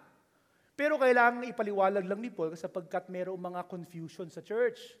mahalaga. Pero kailangan ipaliwalag lang ni Paul sapagkat mayroong mga confusion sa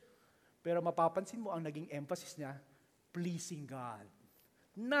church. Pero mapapansin mo ang naging emphasis niya, pleasing God.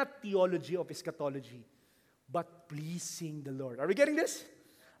 Not theology of eschatology, but pleasing the Lord. Are we getting this?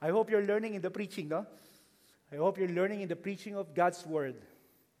 I hope you're learning in the preaching, no? I hope you're learning in the preaching of God's Word.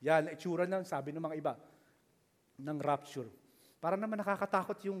 Yan, itsura na, sabi ng mga iba, ng rapture. Para naman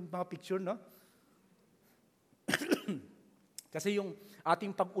nakakatakot yung mga picture, no? Kasi yung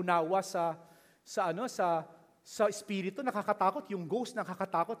ating pag-unawa sa espiritu nakakatakot, yung ghost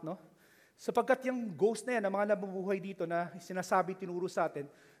nakakatakot, no? Sapagkat yung ghost na yan, ang mga nabubuhay dito na sinasabi, tinuro sa atin,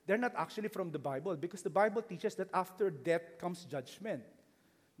 they're not actually from the Bible because the Bible teaches that after death comes judgment.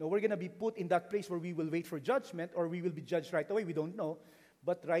 Now, we're gonna be put in that place where we will wait for judgment or we will be judged right away, we don't know,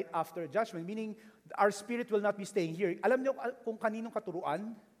 but right after judgment, meaning our spirit will not be staying here. Alam niyo kung kaninong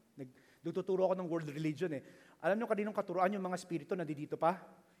katuruan? Nagtuturo ako ng world religion eh. Alam niyo kaninong katuruan yung mga spirito na dito pa?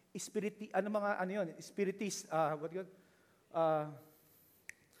 Spiritist,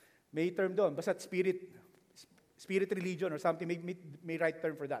 may term doon, basta spirit religion or something, may right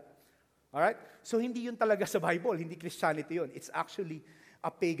term for that. Alright? So hindi yun talaga sa Bible, hindi Christianity yun. It's actually a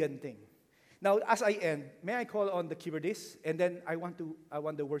pagan thing. Now, as I end, may I call on the keyboardist? And then I want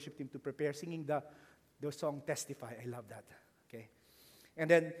the worship team to prepare singing the song Testify. I love that. Okay? And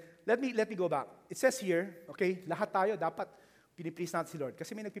then, let me go back. It says here, okay, lahat tayo dapat piniplease natin si Lord.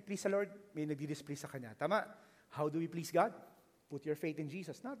 Kasi may nagpiplease sa Lord, may nagdi-displease sa Kanya. Tama? How do we please God? Put your faith in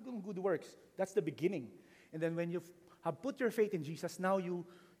Jesus. Not doing good works. That's the beginning. And then when you have put your faith in Jesus, now you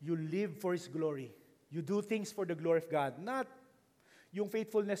live for His glory. You do things for the glory of God. Not yung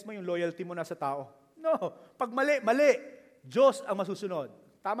faithfulness mo, yung loyalty mo na sa tao. No. Pag mali. Diyos ang masusunod.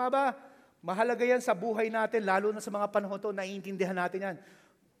 Tama ba? Mahalaga yan sa buhay natin, lalo na sa mga panahon to, naiintindihan natin yan.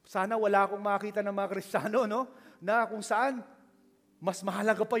 Sana wala akong makita ng mga Kristiyano, no? Na kung saan, mas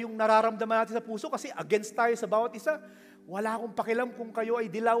mahalaga pa yung nararamdaman natin sa puso kasi against tayo sa bawat isa. Wala akong pakialam kung kayo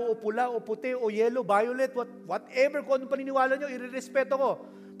ay dilaw o pula o puti o yellow, violet, whatever kung anong paniniwala nyo, irerespeto ko.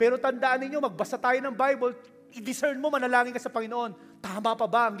 Pero tandaan ninyo, magbasa tayo ng Bible, i-discern mo, manalangin ka sa Panginoon. Tama pa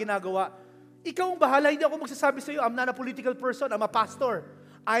ba ang ginagawa? Ikaw ang bahala, hindi ako magsasabi sa iyo, I'm not a political person, I'm a pastor.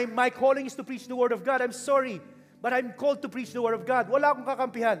 My calling is to preach the Word of God. I'm sorry, but I'm called to preach the Word of God. Wala akong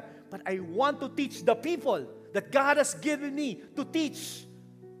kakampihan. But I want to teach the people that God has given me to teach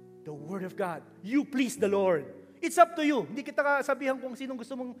the Word of God. You please the Lord. It's up to you. Hindi kita sabihan kung sinong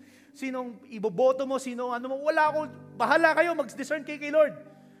gusto mong, sinong iboboto mo, sinong ano mo. Wala akong, bahala kayo, mag-discern kay Lord.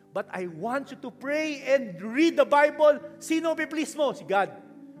 But I want you to pray and read the Bible. Sino pi-please mo? Si God.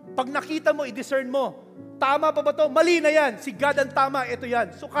 Pag nakita mo, i-discern mo. Tama pa ba to? Mali na yan. Si God ang tama, ito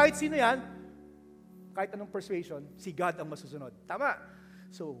yan. So kahit sino yan, kahit anong persuasion, si God ang masusunod. Tama.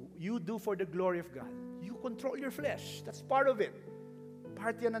 So you do for the glory of God. You control your flesh. That's part of it.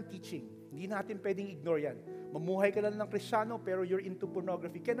 Part yan ng teaching. Hindi natin pwedeng ignore yan. Mamuhay ka lang ng Kristiyano pero you're into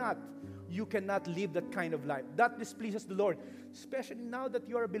pornography. Cannot. You cannot live that kind of life. That displeases the Lord. Especially now that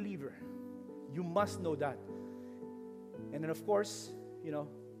you are a believer. You must know that. And then of course,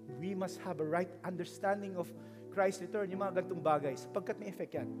 we must have a right understanding of Christ's return, yung mga gantong bagay, sapagkat may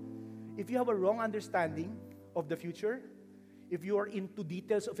effect yan. If you have a wrong understanding of the future, if you are into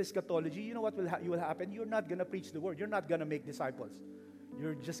details of eschatology, you know what will happen? You're not gonna preach the word. You're not gonna make disciples.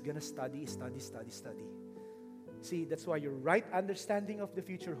 You're just gonna study. See, that's why your right understanding of the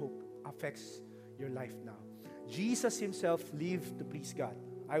future hope affects your life now. Jesus Himself lived to please God.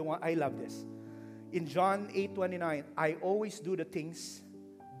 I love this. In John 8:29, I always do the things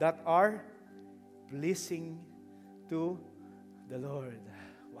that are pleasing to the Lord.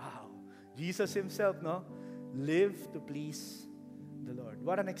 Wow. Jesus himself, no? Live to please the Lord.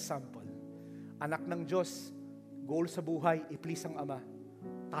 What an example. Anak ng Diyos, goal sa buhay, i-please ang Ama.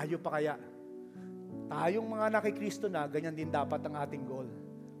 Tayo pa kaya? Tayong mga anak kay Kristo na, ganyan din dapat ang ating goal.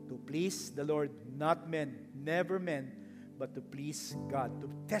 To please the Lord, not men, never men, but to please God, to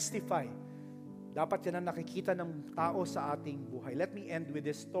testify. Dapat yan ang nakikita ng tao sa ating buhay. Let me end with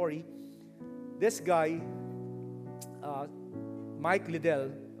this story. This guy, Mike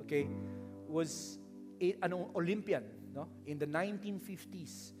Liddell, okay, was an Olympian, no, in the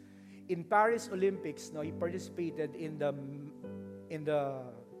 1950s. In Paris Olympics, no, he participated in the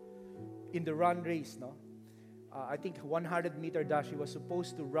run race, no. I think 100-meter dash. He was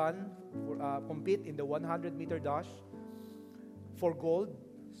supposed to compete in the 100-meter dash for gold.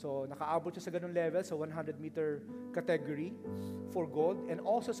 So, nakaabot siya sa ganung level sa 100-meter category for gold. And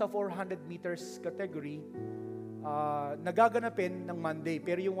also sa 400 meters category, nagaganapin ng Monday.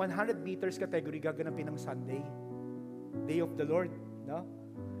 Pero yung 100 meters category, gaganapin ng Sunday. Day of the Lord. No?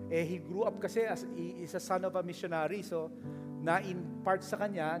 He grew up kasi as is a son of a missionary. So, na-impart sa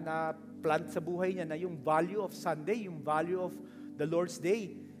kanya, na-plant sa buhay niya na yung value of Sunday, yung value of the Lord's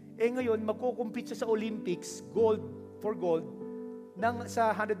Day. Ngayon, magkukumpit siya sa Olympics, for gold,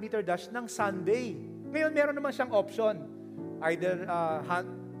 sa 100-meter dash ng Sunday. Ngayon, meron naman siyang option. Either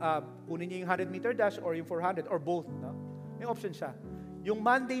kunin niya yung 100-meter dash or yung 400 or both. No? May option siya. Yung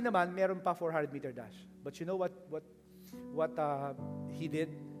Monday naman, meron pa 400-meter dash. But you know what he did?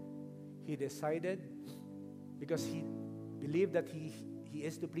 He decided, because he believed that he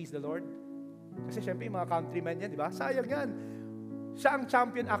is to please the Lord. Kasi syempre yung mga countrymen yan, di ba? Sayang yan. Siya ang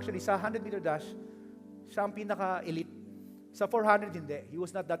champion actually sa 100-meter dash. Siya ang pinaka-elite. Sa 400, hindi. He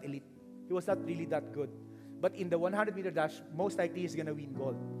was not that elite. He was not really that good. But in the 100-meter dash, most likely he's gonna win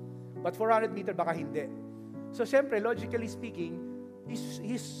gold. But 400-meter, baka hindi. So, syempre, logically speaking,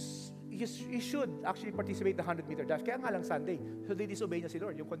 he should actually participate in the 100-meter dash. Kaya nga lang Sunday. So, they disobey niya si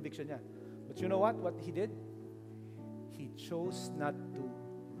Lord, yung conviction niya. But you know what? What he did? He chose not to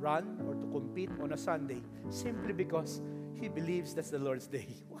run or to compete on a Sunday simply because he believes that's the Lord's day.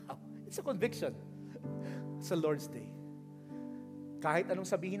 Wow! It's a conviction. It's the Lord's day. Kahit anong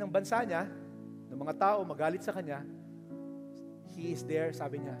sabihin ng bansa niya, ng mga tao, magalit sa kanya, he is there,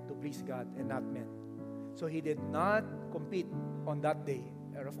 sabi niya, to please God and not men. So he did not compete on that day.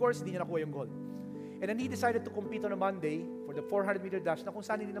 And of course, hindi niya nakuha yung gold. And then he decided to compete on a Monday for the 400-meter dash na kung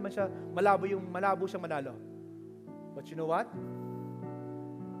saan hindi naman siya malabo siyang manalo. But you know what?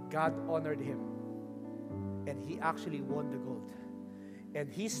 God honored him. And he actually won the gold. And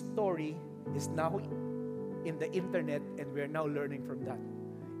his story is now in the internet, and we're now learning from that.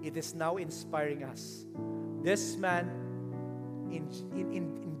 It is now inspiring us. This man,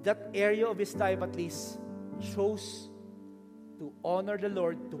 in that area of his life at least, chose to honor the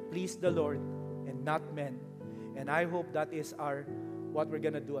Lord, to please the Lord, and not men. And I hope that is what we're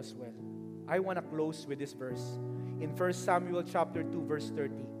gonna do as well. I want to close with this verse. In 1 Samuel chapter 2, verse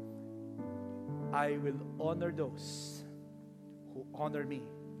 30, I will honor those who honor me,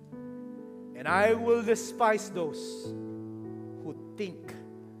 and I will despise those who think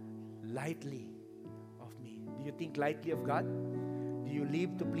lightly of me. Do you think lightly of God? Do you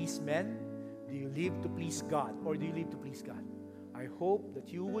live to please men? Do you live to please God? Or do you live to please God? I hope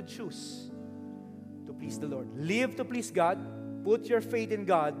that you would choose to please the Lord. Live to please God. Put your faith in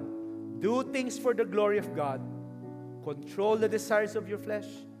God. Do things for the glory of God. Control the desires of your flesh.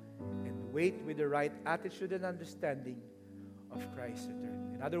 And wait with the right attitude and understanding of Christ's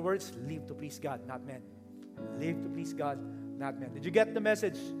return. In other words, live to please God, not men. Live to please God, not men. Did you get the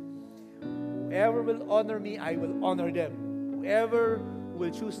message? Whoever will honor me, I will honor them. Whoever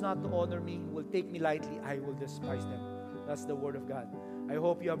will choose not to honor me, will take me lightly, I will despise them. That's the word of God. I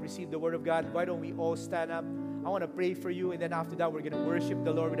hope you have received the word of God. Why don't we all stand up? I want to pray for you, and then after that, we're going to worship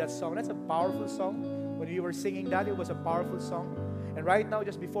the Lord with that song. That's a powerful song. When we were singing that, it was a powerful song. And right now,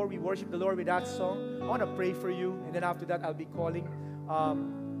 just before we worship the Lord with that song, I want to pray for you, and then after that, I'll be calling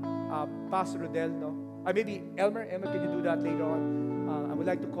Pastor Rodel, no? Maybe Elmer, can you do that later on? I would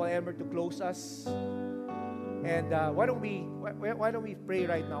like to call Elmer to close us. And why don't we pray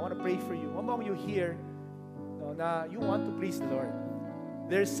right now? I want to pray for you. Among you here, no, na you want to please the Lord.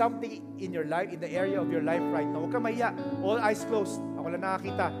 There's something in your life, in the area of your life right now. Huwag kang mahiya. All eyes closed. Ako lang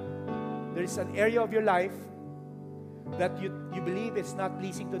nakakita. There's an area of your life that you believe is not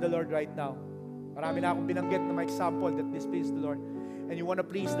pleasing to the Lord right now. Marami na akong binanggit na my example that displeases the Lord. And you want to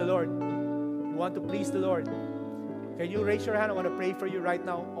please the Lord. You want to please the Lord. Can you raise your hand? I want to pray for you right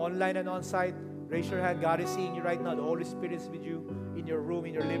now, online and on-site. Raise your hand. God is seeing you right now. The Holy Spirit is with you in your room,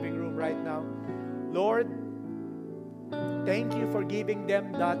 in your living room right now. Lord, thank you for giving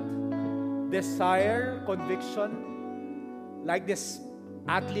them that desire, conviction, like this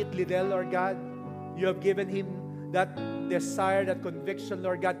athlete Liddell, Lord God. You have given him that desire, that conviction,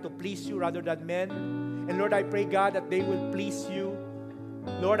 Lord God, to please you rather than men. And Lord, I pray, God, that they will please you.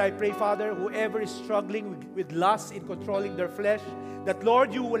 Lord, I pray, Father, whoever is struggling with lust in controlling their flesh, that,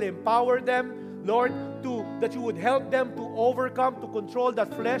 Lord, you will empower them, Lord, that you would help them to overcome, to control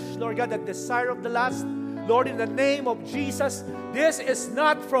that flesh, Lord God, that desire of the lust. Lord, in the name of Jesus, this is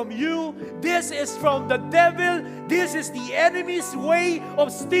not from you. This is from the devil. This is the enemy's way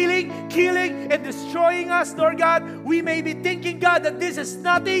of stealing, killing, and destroying us, Lord God. We may be thinking, God, that this is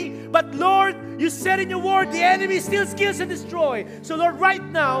nothing, but Lord, you said in your word, the enemy still kills and destroys. So, Lord, right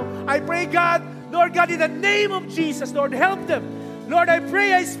now, I pray, God, Lord God, in the name of Jesus, Lord, help them. Lord, I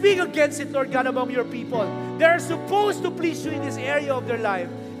pray, I speak against it, Lord God, among your people. They're supposed to please you in this area of their life.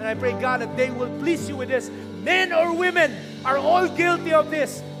 And I pray, God, that they will please you with this. Men or women are all guilty of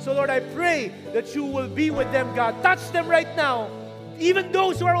this. So, Lord, I pray that you will be with them, God. Touch them right now. Even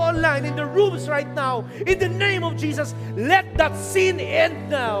those who are online, in the rooms right now. In the name of Jesus, let that sin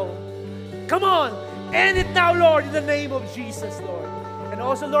end now. Come on. End it now, Lord, in the name of Jesus, Lord. And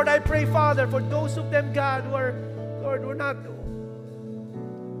also, Lord, I pray, Father, for those of them, God, who are, Lord, we're not,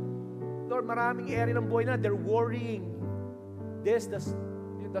 Lord, maraming area ng buhay na, they're worrying. This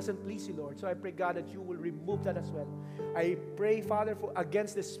doesn't please you, Lord. So I pray, God, that you will remove that as well. I pray, Father,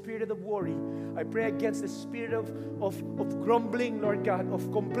 against the spirit of worry. I pray against the spirit of grumbling, Lord God, of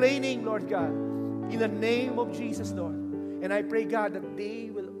complaining, Lord God, in the name of Jesus, Lord. And I pray, God, that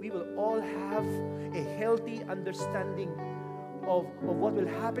we will all have a healthy understanding of what will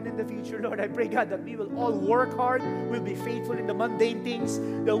happen in the future, Lord. I pray, God, that we will all work hard, we'll be faithful in the mundane things,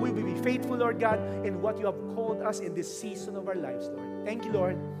 that we will be faithful, Lord God, in what you have called us in this season of our lives, Lord. Thank you,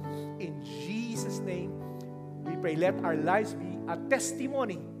 Lord. In Jesus' name, we pray, let our lives be a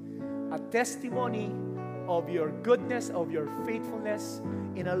testimony of your goodness, of your faithfulness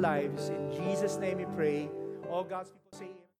in our lives. In Jesus' name we pray. All God's people say